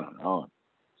 I don't know,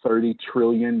 $30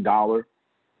 trillion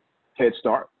head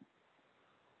start.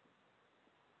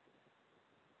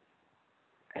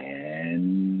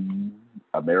 And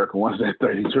America wants that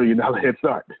 $30 trillion head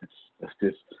start. Let's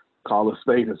just call a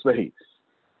spade a spade.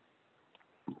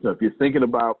 So if you're thinking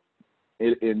about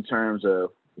it in terms of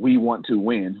we want to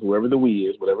win, whoever the we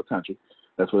is, whatever country,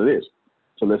 that's what it is.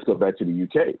 So let's go back to the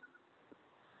UK.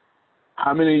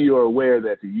 How many of you are aware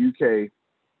that the UK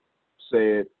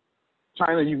said,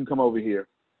 China, you can come over here.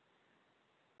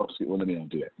 Oh, excuse, well, let me not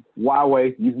do that.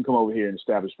 Huawei, you can come over here and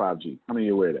establish 5G. How many of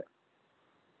you are aware of that?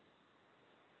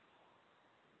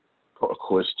 Of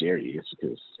course, Jerry is,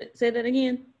 because. Say that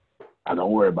again.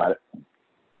 Don't worry about it.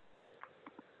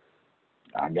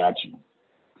 I got you.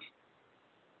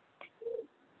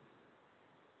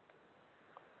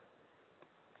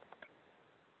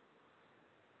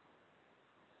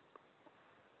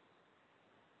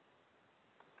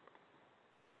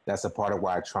 That's a part of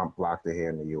why Trump blocked it here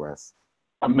in the U.S.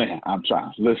 Man, I'm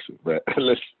trying. Listen, but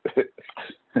listen.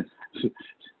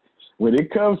 When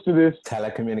it comes to this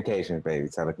telecommunications, baby,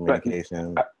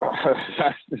 telecommunications.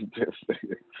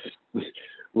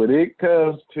 When it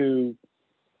comes to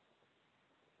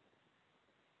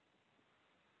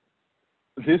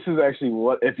this, is actually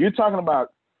what, if you're talking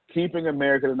about keeping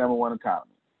America the number one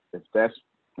economy, if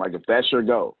that's your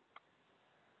goal,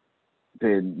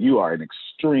 then you are an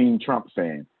extreme Trump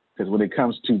fan. Because when it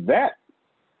comes to that,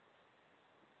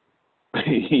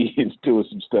 he is doing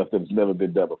some stuff that's never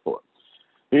been done before.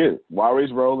 Here's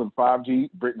Huawei's role in 5G,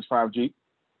 Britain's 5G.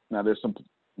 Now there's some,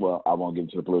 well, I won't get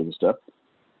into the political stuff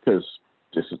because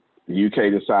the UK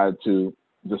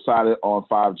decided on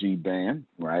 5G ban,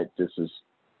 right?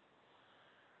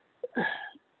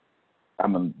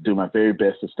 I'm gonna do my very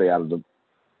best to stay out of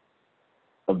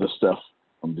the stuff.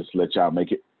 I'm just let y'all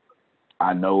make it.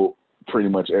 I know pretty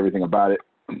much everything about it.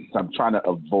 So I'm trying to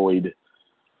avoid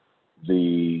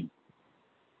the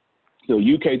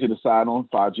UK to decide on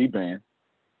 5G ban.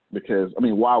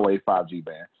 Huawei 5G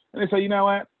ban. And they say, you know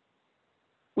what?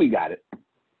 We got it.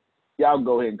 Y'all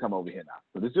go ahead and come over here now.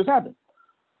 So this just happened.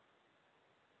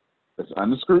 It's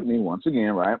under scrutiny once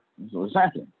again, right? So it's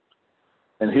happening.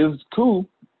 And here's cool.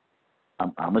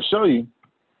 I'm going to show you.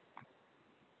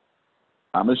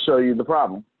 I'm going to show you the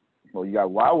problem. Well, you got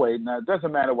Huawei. Now, it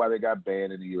doesn't matter why they got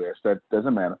banned in the U.S. That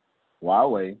doesn't matter.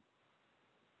 Huawei.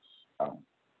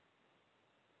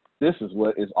 This is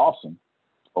what is awesome.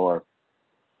 Or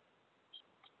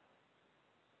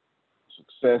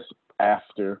success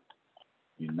after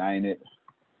United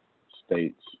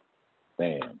States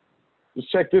ban. Just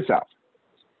check this out.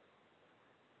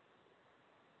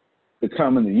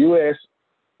 Becoming the U.S.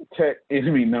 tech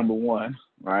enemy number one,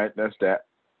 right? That's that.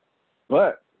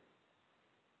 But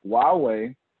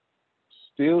Huawei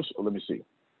still, let me see.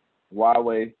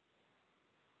 Huawei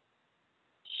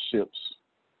ships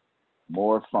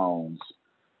more phones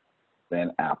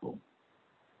than Apple.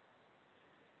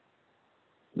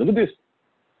 Look at this.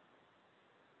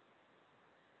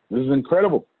 This is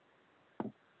incredible.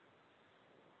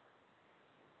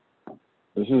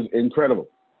 This is incredible.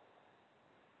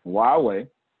 Huawei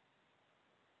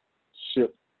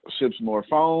ships more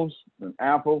phones than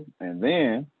Apple, and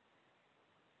then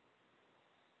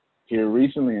here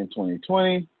recently in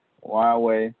 2020,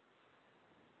 Huawei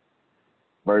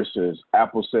versus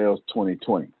Apple sales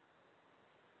 2020.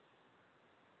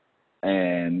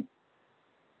 And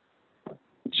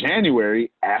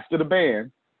January, after the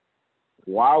ban,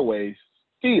 Huawei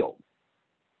still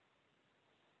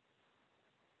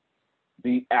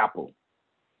beat Apple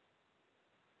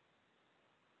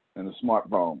in the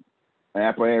smartphone,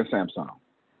 Apple and Samsung.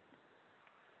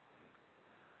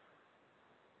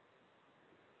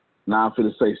 Now I'm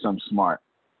going to say something smart,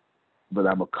 but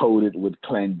I'm going to code it with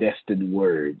clandestine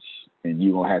words, and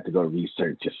you're going to have to go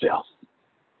research yourself.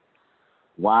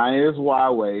 Why is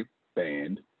Huawei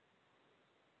banned?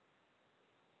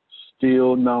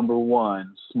 Still number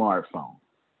one smartphone.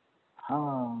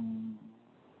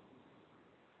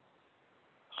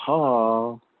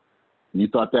 You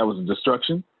thought that was a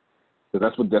destruction?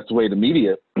 Because that's the way the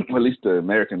media, at least the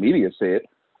American media said,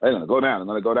 they're going to go down, they're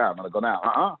going to go down, they're going to go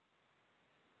down.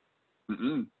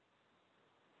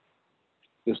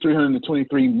 There's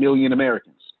 323 million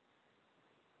Americans.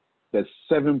 That's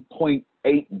 7.8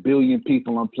 billion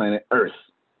people on planet Earth.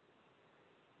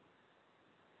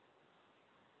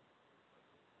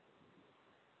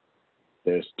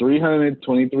 There's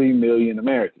 323 million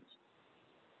Americans.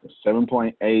 There's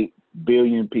 7.8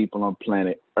 billion people on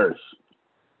planet Earth.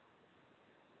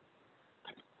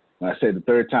 When I say the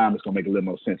third time, it's going to make a little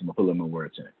more sense. I'm going to put a little more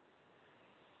words in it.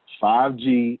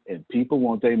 5G and people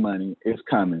want their money. It's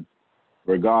coming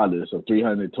regardless of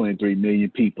 323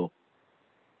 million people.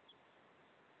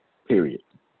 Period.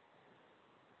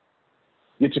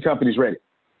 Get your companies ready.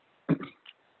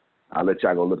 I'll let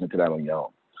y'all go look into that on your own.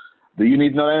 Do you need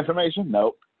to know that information?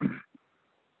 No.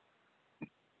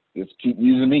 Just keep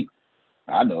using me.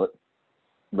 I know it.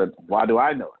 But why do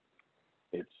I know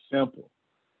it? It's simple.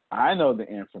 I know the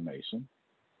information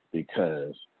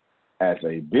because as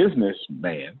a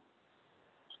businessman,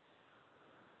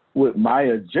 with my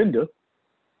agenda,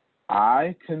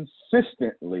 I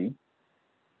consistently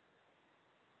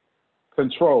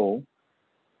control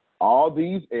all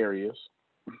these areas.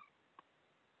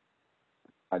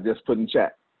 I just put in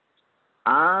chat.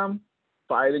 I'm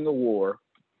fighting a war,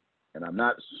 and I'm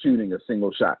not shooting a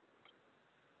single shot.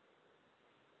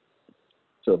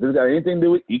 So if it's got anything to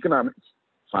do with economics,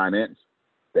 finance,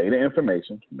 data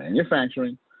information,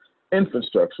 manufacturing,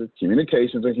 infrastructure,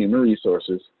 communications, or human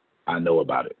resources, I know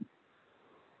about it.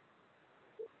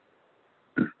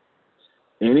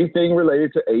 Anything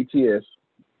related to ATS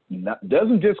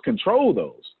doesn't just control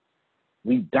those.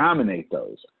 We dominate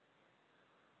those.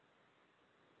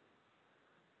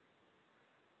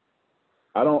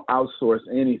 I don't outsource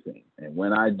anything. And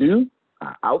when I do,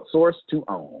 I outsource to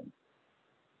own.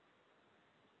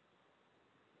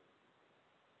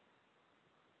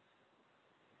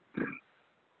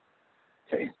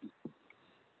 Okay.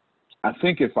 I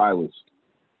think if I was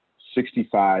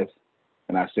 65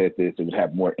 and I said this, it would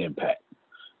have more impact.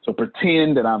 So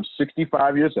pretend that I'm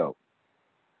 65 years old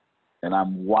and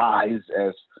I'm wise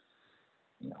as,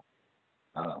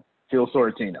 Phil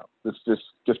Sorrentino.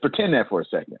 Just pretend that for a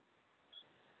second.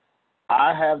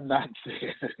 I have not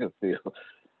said, Phil,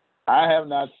 I have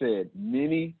not said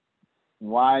many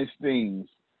wise things,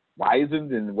 wiser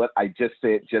than what I just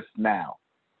said just now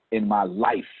in my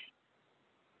life.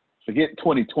 Forget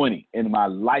 2020, in my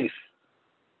life.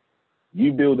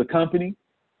 You build a company,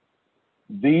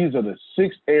 these are the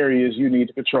 6 areas you need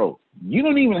to control. You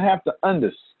don't even have to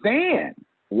understand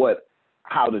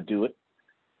how to do it.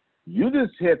 You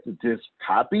just have to just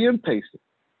copy and paste it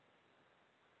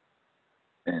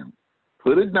and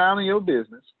put it down in your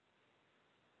business,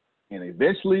 and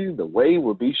eventually the way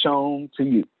will be shown to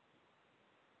you.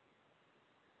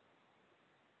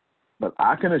 But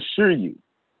I can assure you,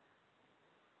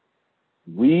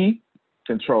 we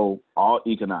control all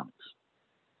economics,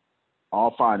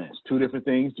 all finance. 2 different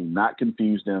things. Do not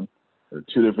confuse them. They're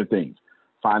 2 different things.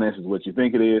 Finance is what you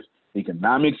think it is.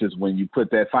 Economics is when you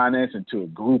put that finance into a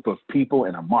group of people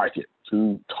in a market.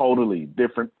 2 totally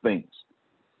different things.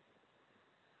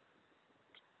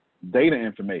 Data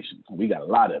information. We got a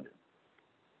lot of it.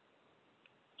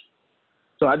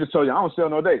 So I just told you I don't sell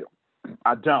no data.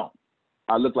 I don't.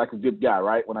 I look like a good guy,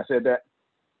 right? When I said that,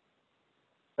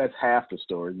 that's half the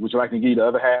story. Would you like to give you the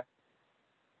other half?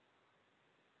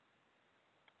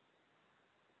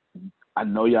 I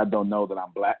know y'all don't know that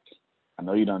I'm black. I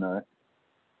know you don't know that.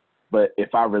 But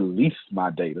if I release my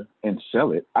data and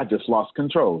sell it, I just lost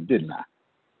control, didn't I?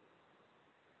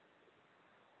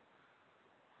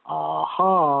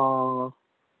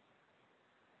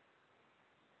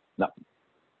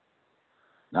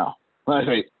 No. Let's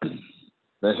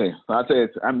see. I'll tell you,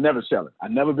 I'm never selling. I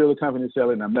never build a company to sell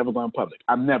it, and I'm never going public.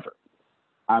 I'm never,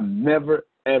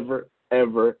 ever,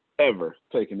 ever, ever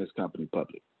taking this company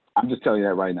public. I'm just telling you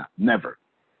that right now. Never,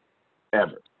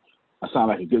 ever. I sound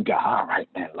like a good guy. All right,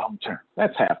 man, long term.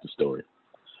 That's half the story.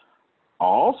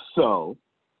 Also,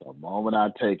 the moment I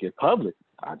take it public,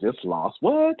 I just lost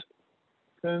what?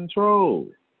 Control.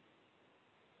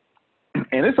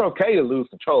 And it's okay to lose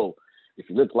control if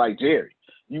you look like Jerry.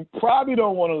 You probably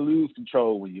don't want to lose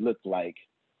control when you look like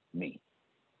me.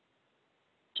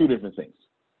 2 different things.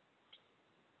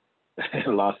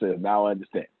 Law says, now I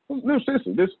understand. No,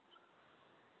 seriously, this.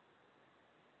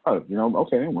 Oh,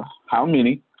 okay. Well, how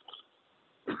many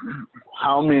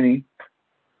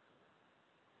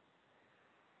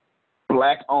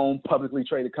black-owned, publicly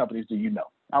traded companies do you know?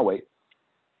 I'll wait.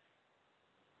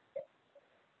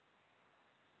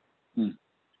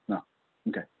 No.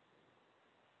 Okay.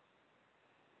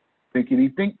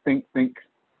 Thinkity, think.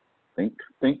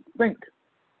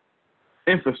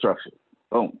 Infrastructure.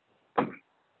 Boom.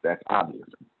 That's obvious.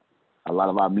 A lot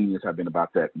of our meetings have been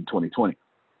about that in 2020.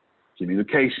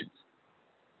 Communications.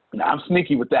 Now, I'm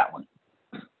sneaky with that one.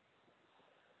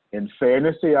 In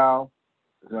fairness to y'all,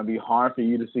 it's going to be hard for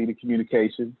you to see the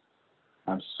communications.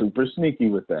 I'm super sneaky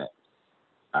with that.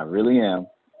 I really am.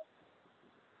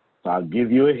 So I'll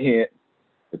give you a hint.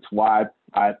 It's why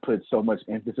I put so much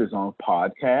emphasis on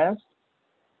podcasts.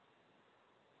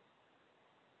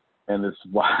 And it's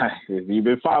why, if you've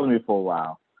been following me for a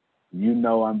while, you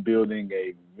know I'm building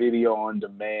a video on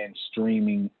demand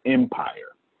streaming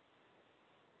empire.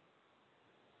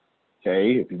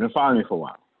 Okay, if you've been following me for a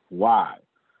while. Why?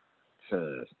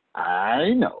 Because I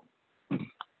know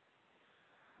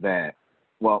that,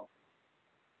 well,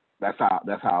 that's how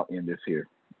I'll end this here.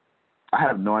 I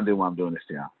have no idea why I'm doing this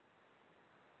to y'all.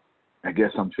 I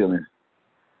guess I'm feeling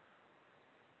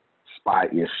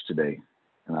spy-ish today.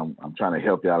 And I'm trying to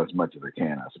help you out as much as I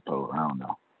can, I suppose. I don't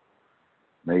know.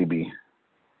 Maybe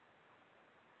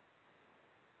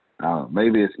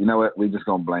Maybe it's, you know what? We're just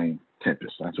going to blame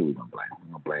Tempest. That's what we're going to blame.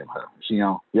 We're going to blame her. Is she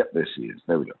on? Yep, there she is.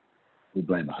 There we go. We're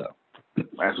blaming her.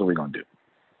 That's what we're going to do.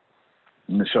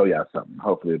 I'm going to show y'all something.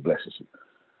 Hopefully it blesses you.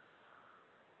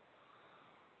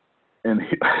 And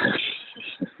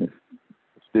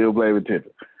still blaming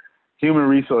Tempest. Human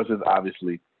resources,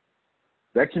 obviously.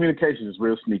 That communication is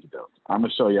real sneaky, though. I'm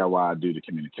going to show y'all why I do the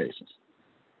communications.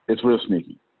 It's real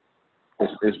sneaky.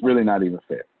 It's really not even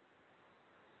fair.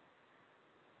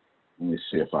 Let me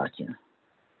see if I can.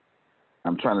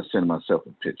 I'm trying to send myself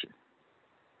a picture.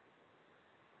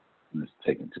 And it's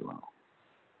taking too long.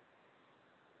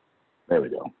 There we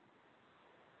go.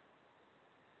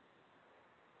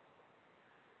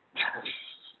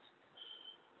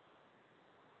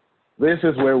 This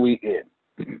is where we end.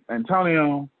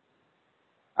 Antonio,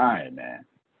 all right, man.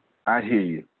 I hear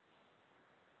you.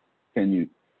 Can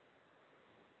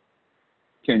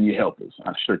you help us?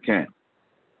 I sure can.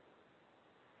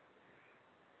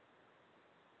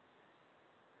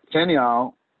 Can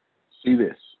y'all see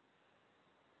this?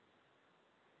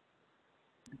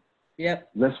 Yep.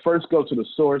 Let's first go to the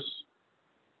source.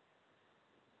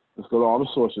 Let's go to all the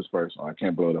sources first. Oh, I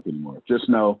can't blow it up anymore. Just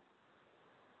know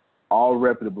all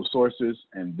reputable sources.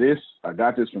 And this, I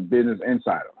got this from Business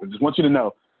Insider. I just want you to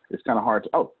know it's kind of hard to,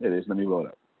 oh, it is. Let me blow it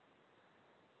up.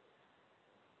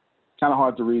 Kind of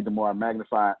hard to read the more I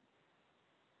magnify it.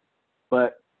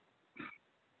 But,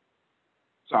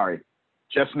 sorry,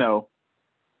 just know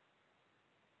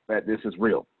that this is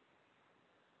real.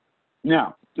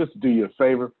 Now, just to do you a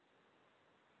favor,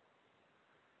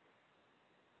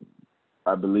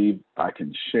 I believe I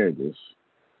can share this.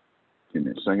 Give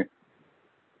me a second.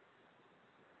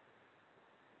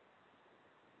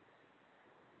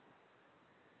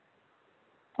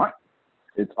 All right.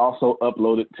 It's also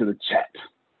uploaded to the chat.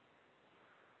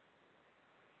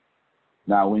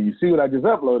 Now, when you see what I just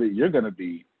uploaded, you're going to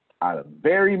be either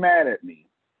very mad at me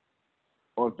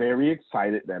or very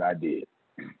excited that I did.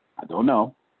 I don't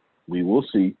know. We will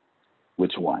see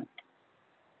which one.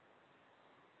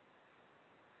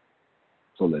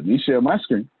 So let me share my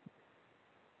screen.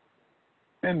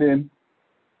 And then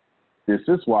this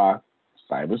is why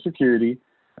cybersecurity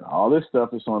and all this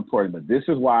stuff is so important. But this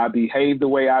is why I behave the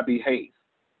way I behave.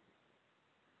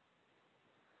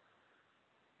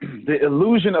 The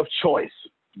illusion of choice.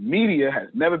 Media has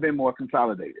never been more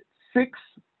consolidated. Six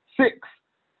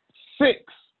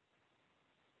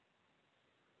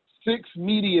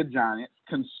media giants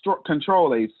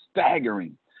control a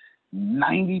staggering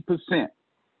 90%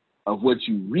 of what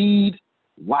you read,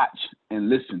 watch, and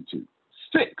listen to.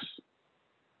 6.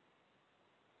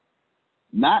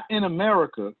 Not in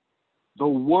America, the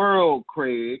world,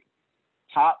 Craig.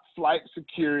 Top flight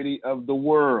security of the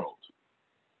world.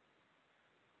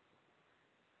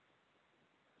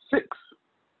 6.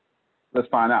 Let's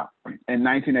find out. In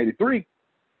 1983,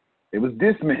 it was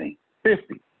this many,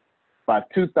 50. By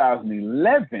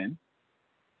 2011,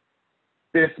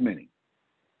 this many.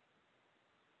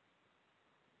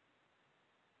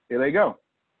 Here they go.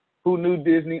 Who knew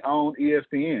Disney owned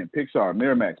ESPN, Pixar,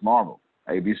 Miramax, Marvel,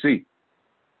 ABC?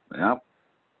 Yep.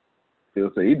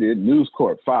 He'll say he did. News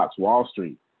Corp, Fox, Wall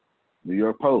Street, New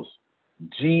York Post,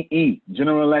 GE,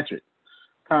 General Electric,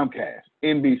 Comcast,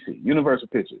 NBC, Universal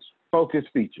Pictures, Focus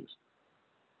Features,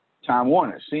 Time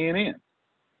Warner, CNN,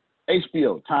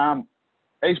 HBO, Time,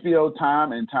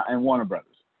 and Warner Brothers,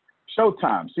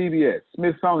 Showtime, CBS,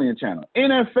 Smithsonian Channel,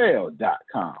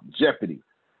 NFL.com, Jeopardy,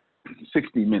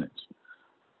 60 Minutes.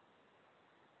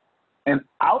 And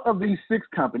out of these 6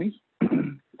 companies,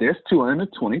 there's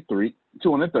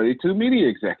 232 media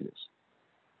executives.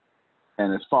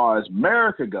 And as far as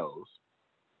America goes,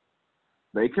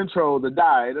 they control the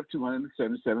diet of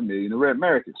 277 million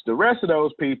Americans. The rest of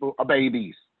those people are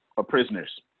babies or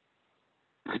prisoners.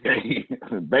 Okay?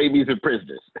 Babies and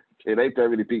prisoners. Okay, they ain't that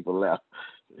many people left.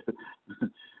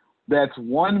 That's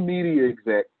one media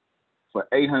exec for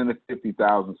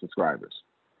 850,000 subscribers.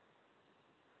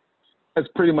 That's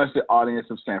pretty much the audience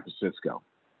of San Francisco.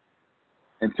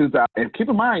 In 2000, and keep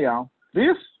in mind, y'all,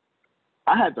 this,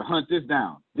 I had to hunt this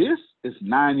down. This is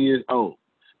 9 years old.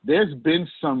 There's been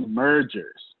some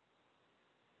mergers.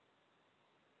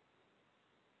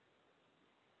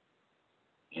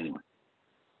 Anyway,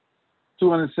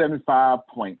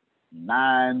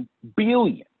 275.9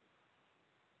 billion.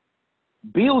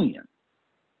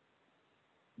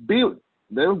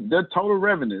 Their total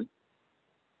revenue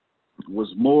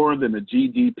was more than the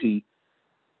GDP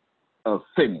of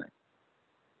Finland.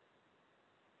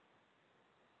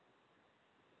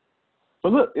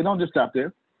 But look, it don't just stop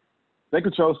there. They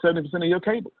control 70% of your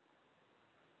cable.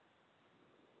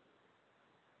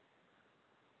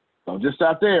 Don't just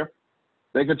stop there.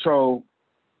 They control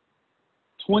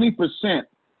 20%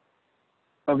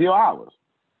 of your hours.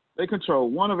 They control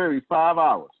 1 of every 5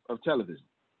 hours of television.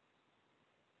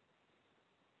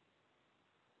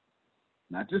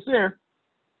 Not just there.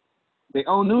 They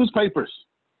own newspapers.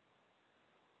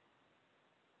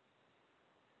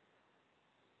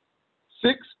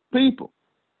 6 people.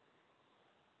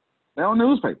 They own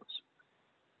newspapers.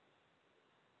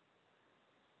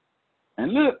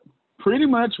 And look, pretty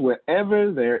much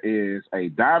wherever there is a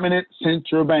dominant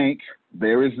central bank,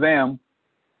 there is them.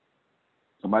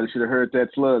 Somebody should have heard that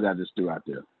slug I just threw out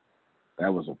there.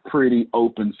 That was a pretty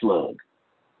open slug.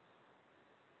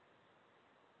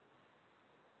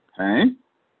 Okay.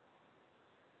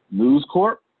 News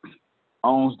Corp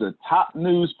owns the top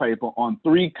newspaper on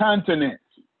 3 continents.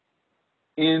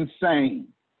 Insane.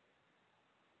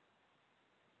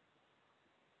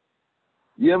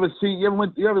 You ever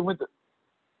went to,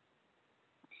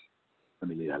 let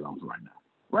me leave that alone for right now.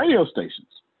 Radio stations.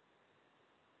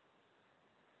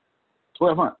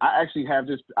 1,200. I actually have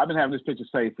this, I've been having this picture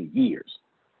saved for years.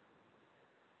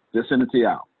 Just send it to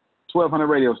y'all. 1,200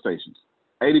 radio stations.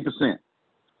 80%.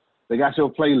 They got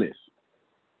your playlist.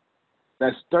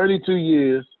 That's 32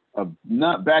 years of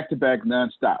not back-to-back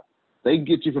nonstop. They can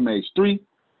get you from age 3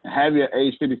 and have you at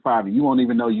age 55 and you won't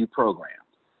even know you programmed.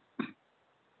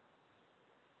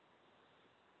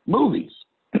 Movies.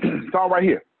 It's all right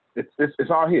here.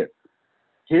 It's all here.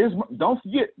 Don't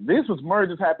forget, this was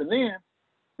mergers happened then.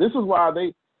 This is why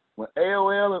when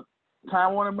AOL and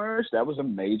Time Warner merged, that was a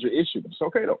major issue. But it's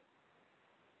okay though.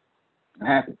 It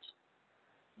happens.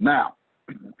 Now,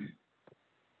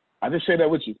 I just shared that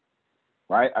with you,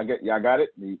 right? Y'all got it.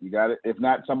 You got it. If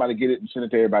not, somebody get it and send it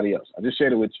to everybody else. I just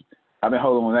shared it with you. I've been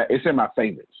holding on that. It's in my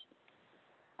favorites.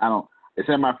 It's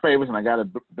in my favorites, and I got it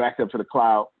backed up to the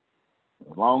cloud.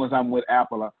 As long as I'm with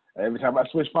Apple, every time I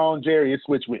switch phone, Jerry, it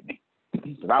switch with me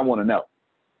because I want to know.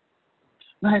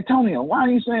 Now, Antonio, why are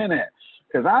you saying that?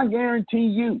 Because I guarantee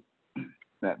you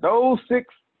that those 6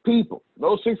 people,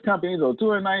 those 6 companies, or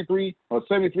 293 or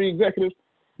 73 executives,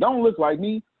 don't look like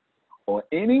me or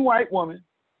any white woman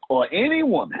or any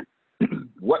woman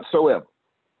whatsoever.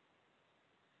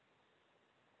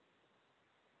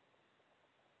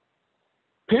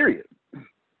 Period.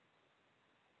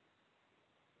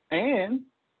 And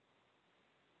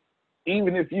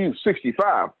even if you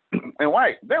 65 and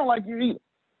white, they don't like you either.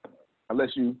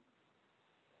 Unless you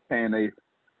paying their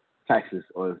taxes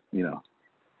or,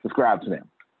 subscribe to them.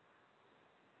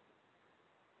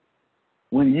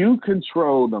 When you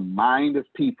control the mind of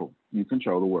people, you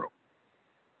control the world.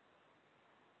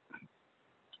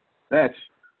 That's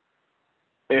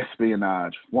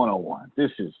espionage 101.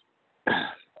 This is,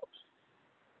 I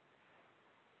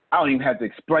don't even have to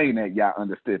explain that y'all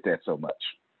understood that so much.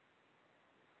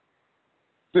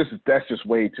 That's just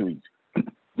way too easy.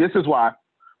 This is why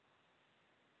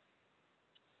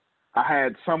I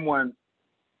had someone,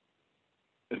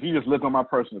 if you just look on my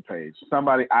personal page,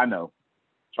 somebody I know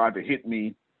tried to hit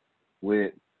me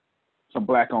with some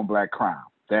black on black crime.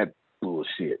 That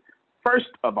bullshit. First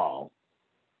of all,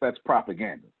 that's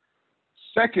propaganda.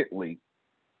 Secondly,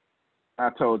 I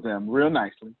told them real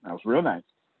nicely, I was real nice.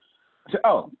 I said,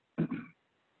 oh,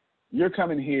 you're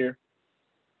coming here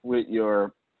with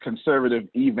your conservative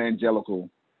evangelical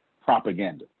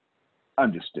propaganda.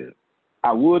 Understood.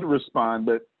 I would respond,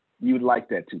 but you would like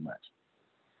that too much.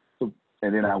 So,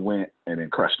 and then I went and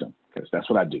then crushed them because that's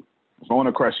what I do. If I want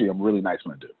to crush you, I'm really nice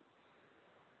when I do.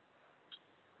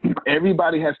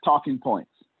 Everybody has talking points.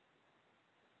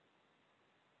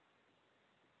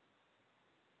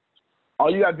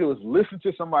 All you got to do is listen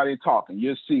to somebody talk, and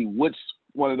you'll see which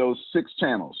one of those 6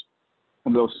 channels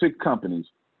from those 6 companies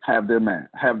have their minds.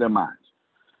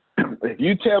 If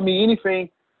you tell me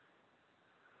anything,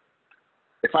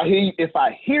 if I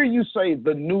hear you say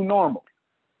the new normal,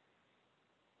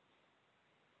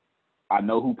 I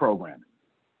know who programming.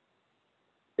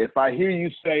 If I hear you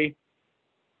say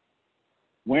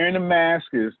wearing a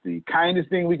mask is the kindest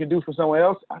thing we can do for someone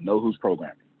else, I know who's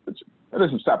programming. That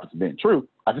doesn't stop it from being true.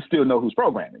 I just still know who's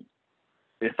programming.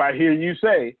 If I hear you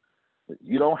say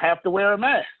you don't have to wear a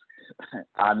mask,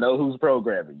 I know who's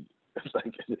programming you. It's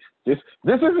like, this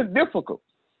isn't difficult.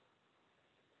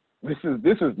 This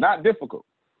is not difficult.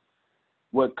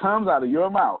 What comes out of your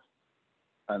mouth,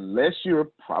 unless you're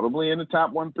probably in the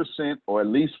top 1% or at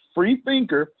least free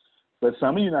thinker, but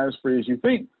some of you not as free as you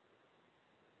think,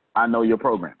 I know your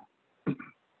program.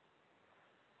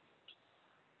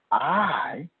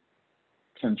 I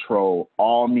control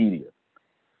all media.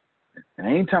 And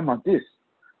I ain't talking about this.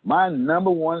 My number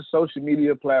 1 social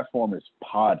media platform is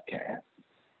podcast.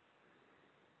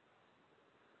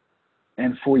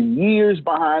 And for years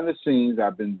behind the scenes,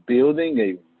 I've been building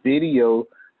a video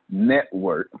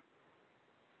network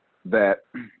that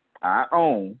I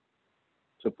own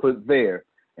to put there.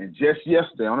 And just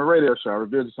yesterday on a radio show, I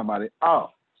revealed to somebody, I'm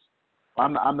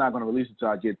not going to release it until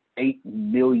I get 8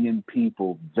 million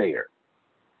people there.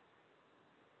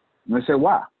 And I said,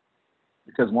 why?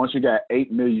 Because once you got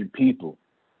 8 million people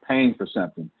paying for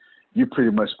something, you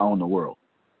pretty much own the world.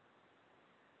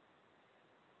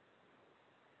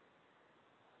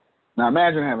 Now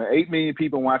imagine having 8 million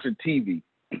people watching TV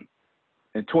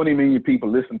and 20 million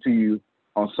people listen to you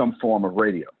on some form of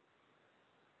radio.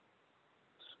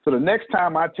 So the next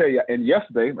time I tell you, and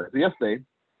yesterday,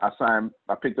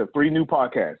 I picked up 3 new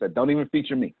podcasts that don't even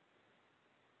feature me.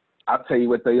 I'll tell you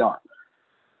what they are.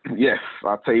 Yes,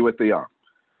 I'll tell you what they are.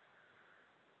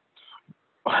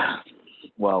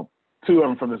 Well, 2 of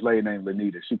them from this lady named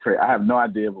Lenita. I have no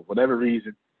idea, but for whatever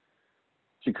reason,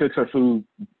 she cooks her food,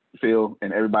 Phil,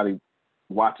 and everybody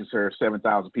watches her,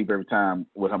 7,000 people every time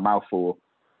with her mouth full.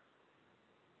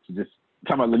 She just,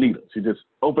 talking about Lenita, she just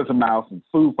opens her mouth and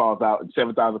food falls out and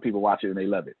 7,000 people watch it and they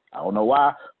love it. I don't know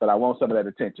why, but I want some of that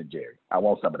attention, Jerry. I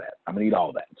want some of that. I'm going to eat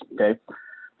all that, okay?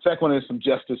 Second one is some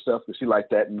justice stuff because she liked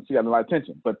that and she got a lot of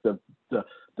attention. But the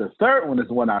third one is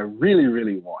the one I really,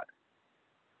 really want.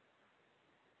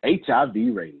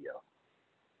 HIV radio.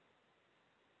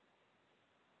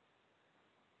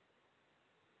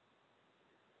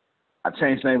 I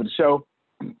changed the name of the show.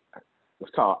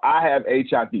 It's called I Have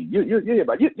HIV. You'll hear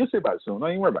about it. You'll see about it soon. Don't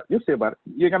even worry about it. You'll see about it.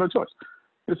 You ain't got no choice.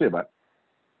 You'll see about it.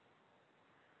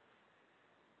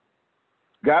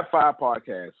 Got 5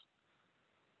 podcasts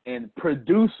and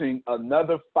producing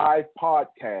another 5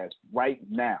 podcasts right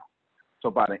now.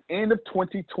 So by the end of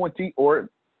 2020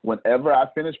 or whenever I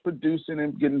finish producing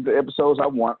and getting the episodes I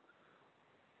want,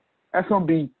 that's going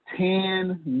to be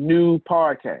 10 new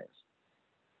podcasts.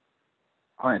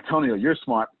 Oh, Antonio, you're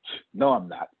smart. No, I'm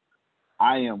not.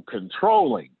 I am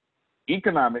controlling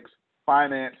economics,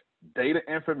 finance, data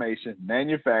information,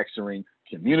 manufacturing,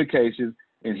 communications,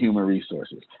 and human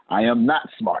resources. I am not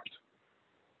smart.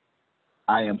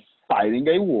 I am fighting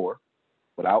a war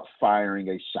without firing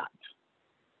a shot.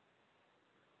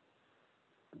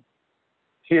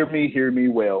 Hear me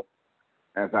well.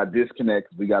 As I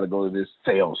disconnect, we got to go to this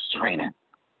sales training.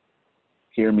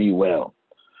 Hear me well.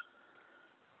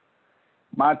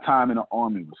 My time in the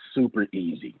Army was super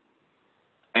easy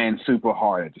and super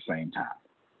hard at the same time.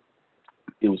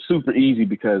 It was super easy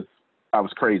because I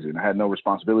was crazy and I had no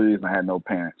responsibilities and I had no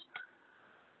parents.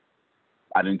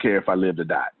 I didn't care if I lived or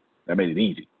died. That made it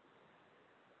easy.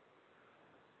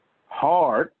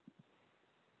 Hard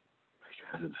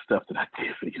because of the stuff that I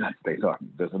did for the United States Army.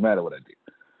 Doesn't matter what I did.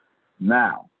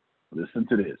 Now, listen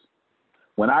to this.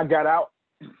 When I got out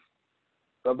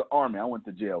of the Army, I went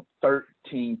to jail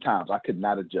 13 times. I could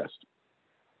not adjust.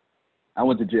 I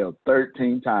went to jail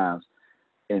 13 times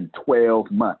in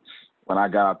 12 months when I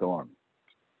got out the Army.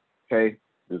 Okay?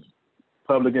 This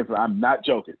public info. I'm not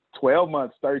joking. 12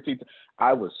 months, 13 times.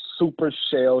 I was super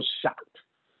shell shocked.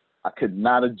 I could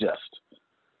not adjust.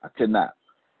 I could not.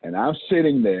 And I'm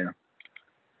sitting there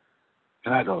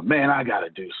and I go, man, I got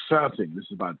to do something. This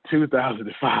is about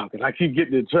 2005 because I keep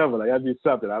getting in trouble. I got to do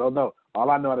something. I don't know. All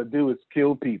I know how to do is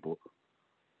kill people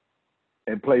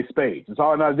and play spades. That's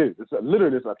all I know how to do.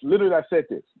 Literally, I said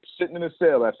this. Sitting in a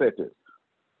cell, I said this.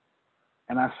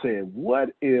 And I said, what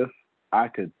if I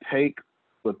could take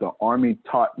what the Army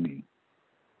taught me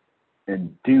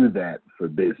and do that for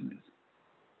business?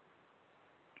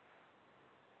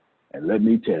 And let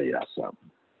me tell y'all something.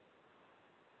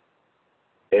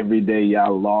 Every day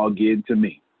y'all log into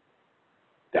me,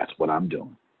 that's what I'm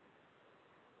doing.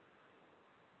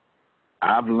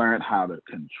 I've learned how to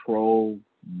control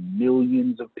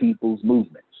millions of people's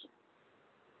movements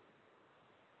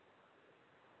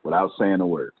without saying a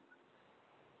word.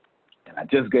 And I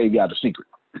just gave y'all the secret.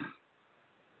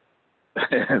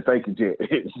 Thank you, Jay.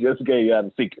 Just gave y'all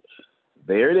the secret.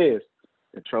 There it is.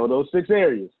 Control those 6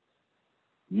 areas.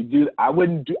 You do. I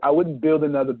wouldn't build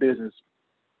another business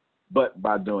but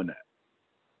by doing that.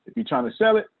 If you're trying to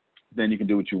sell it, then you can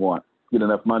do what you want. Get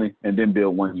enough money and then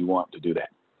build one you want to do that.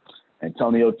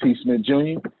 Antonio T. Smith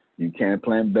Jr., you can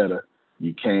plan better.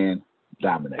 You can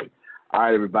dominate. All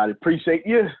right, everybody. Appreciate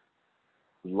you.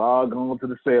 Log on to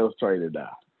the sales trader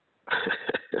now.